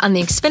Wi-Fi on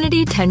the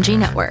Xfinity 10G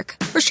network.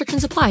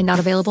 Restrictions apply. Not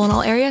available in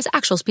all areas.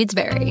 Actual speeds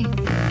vary.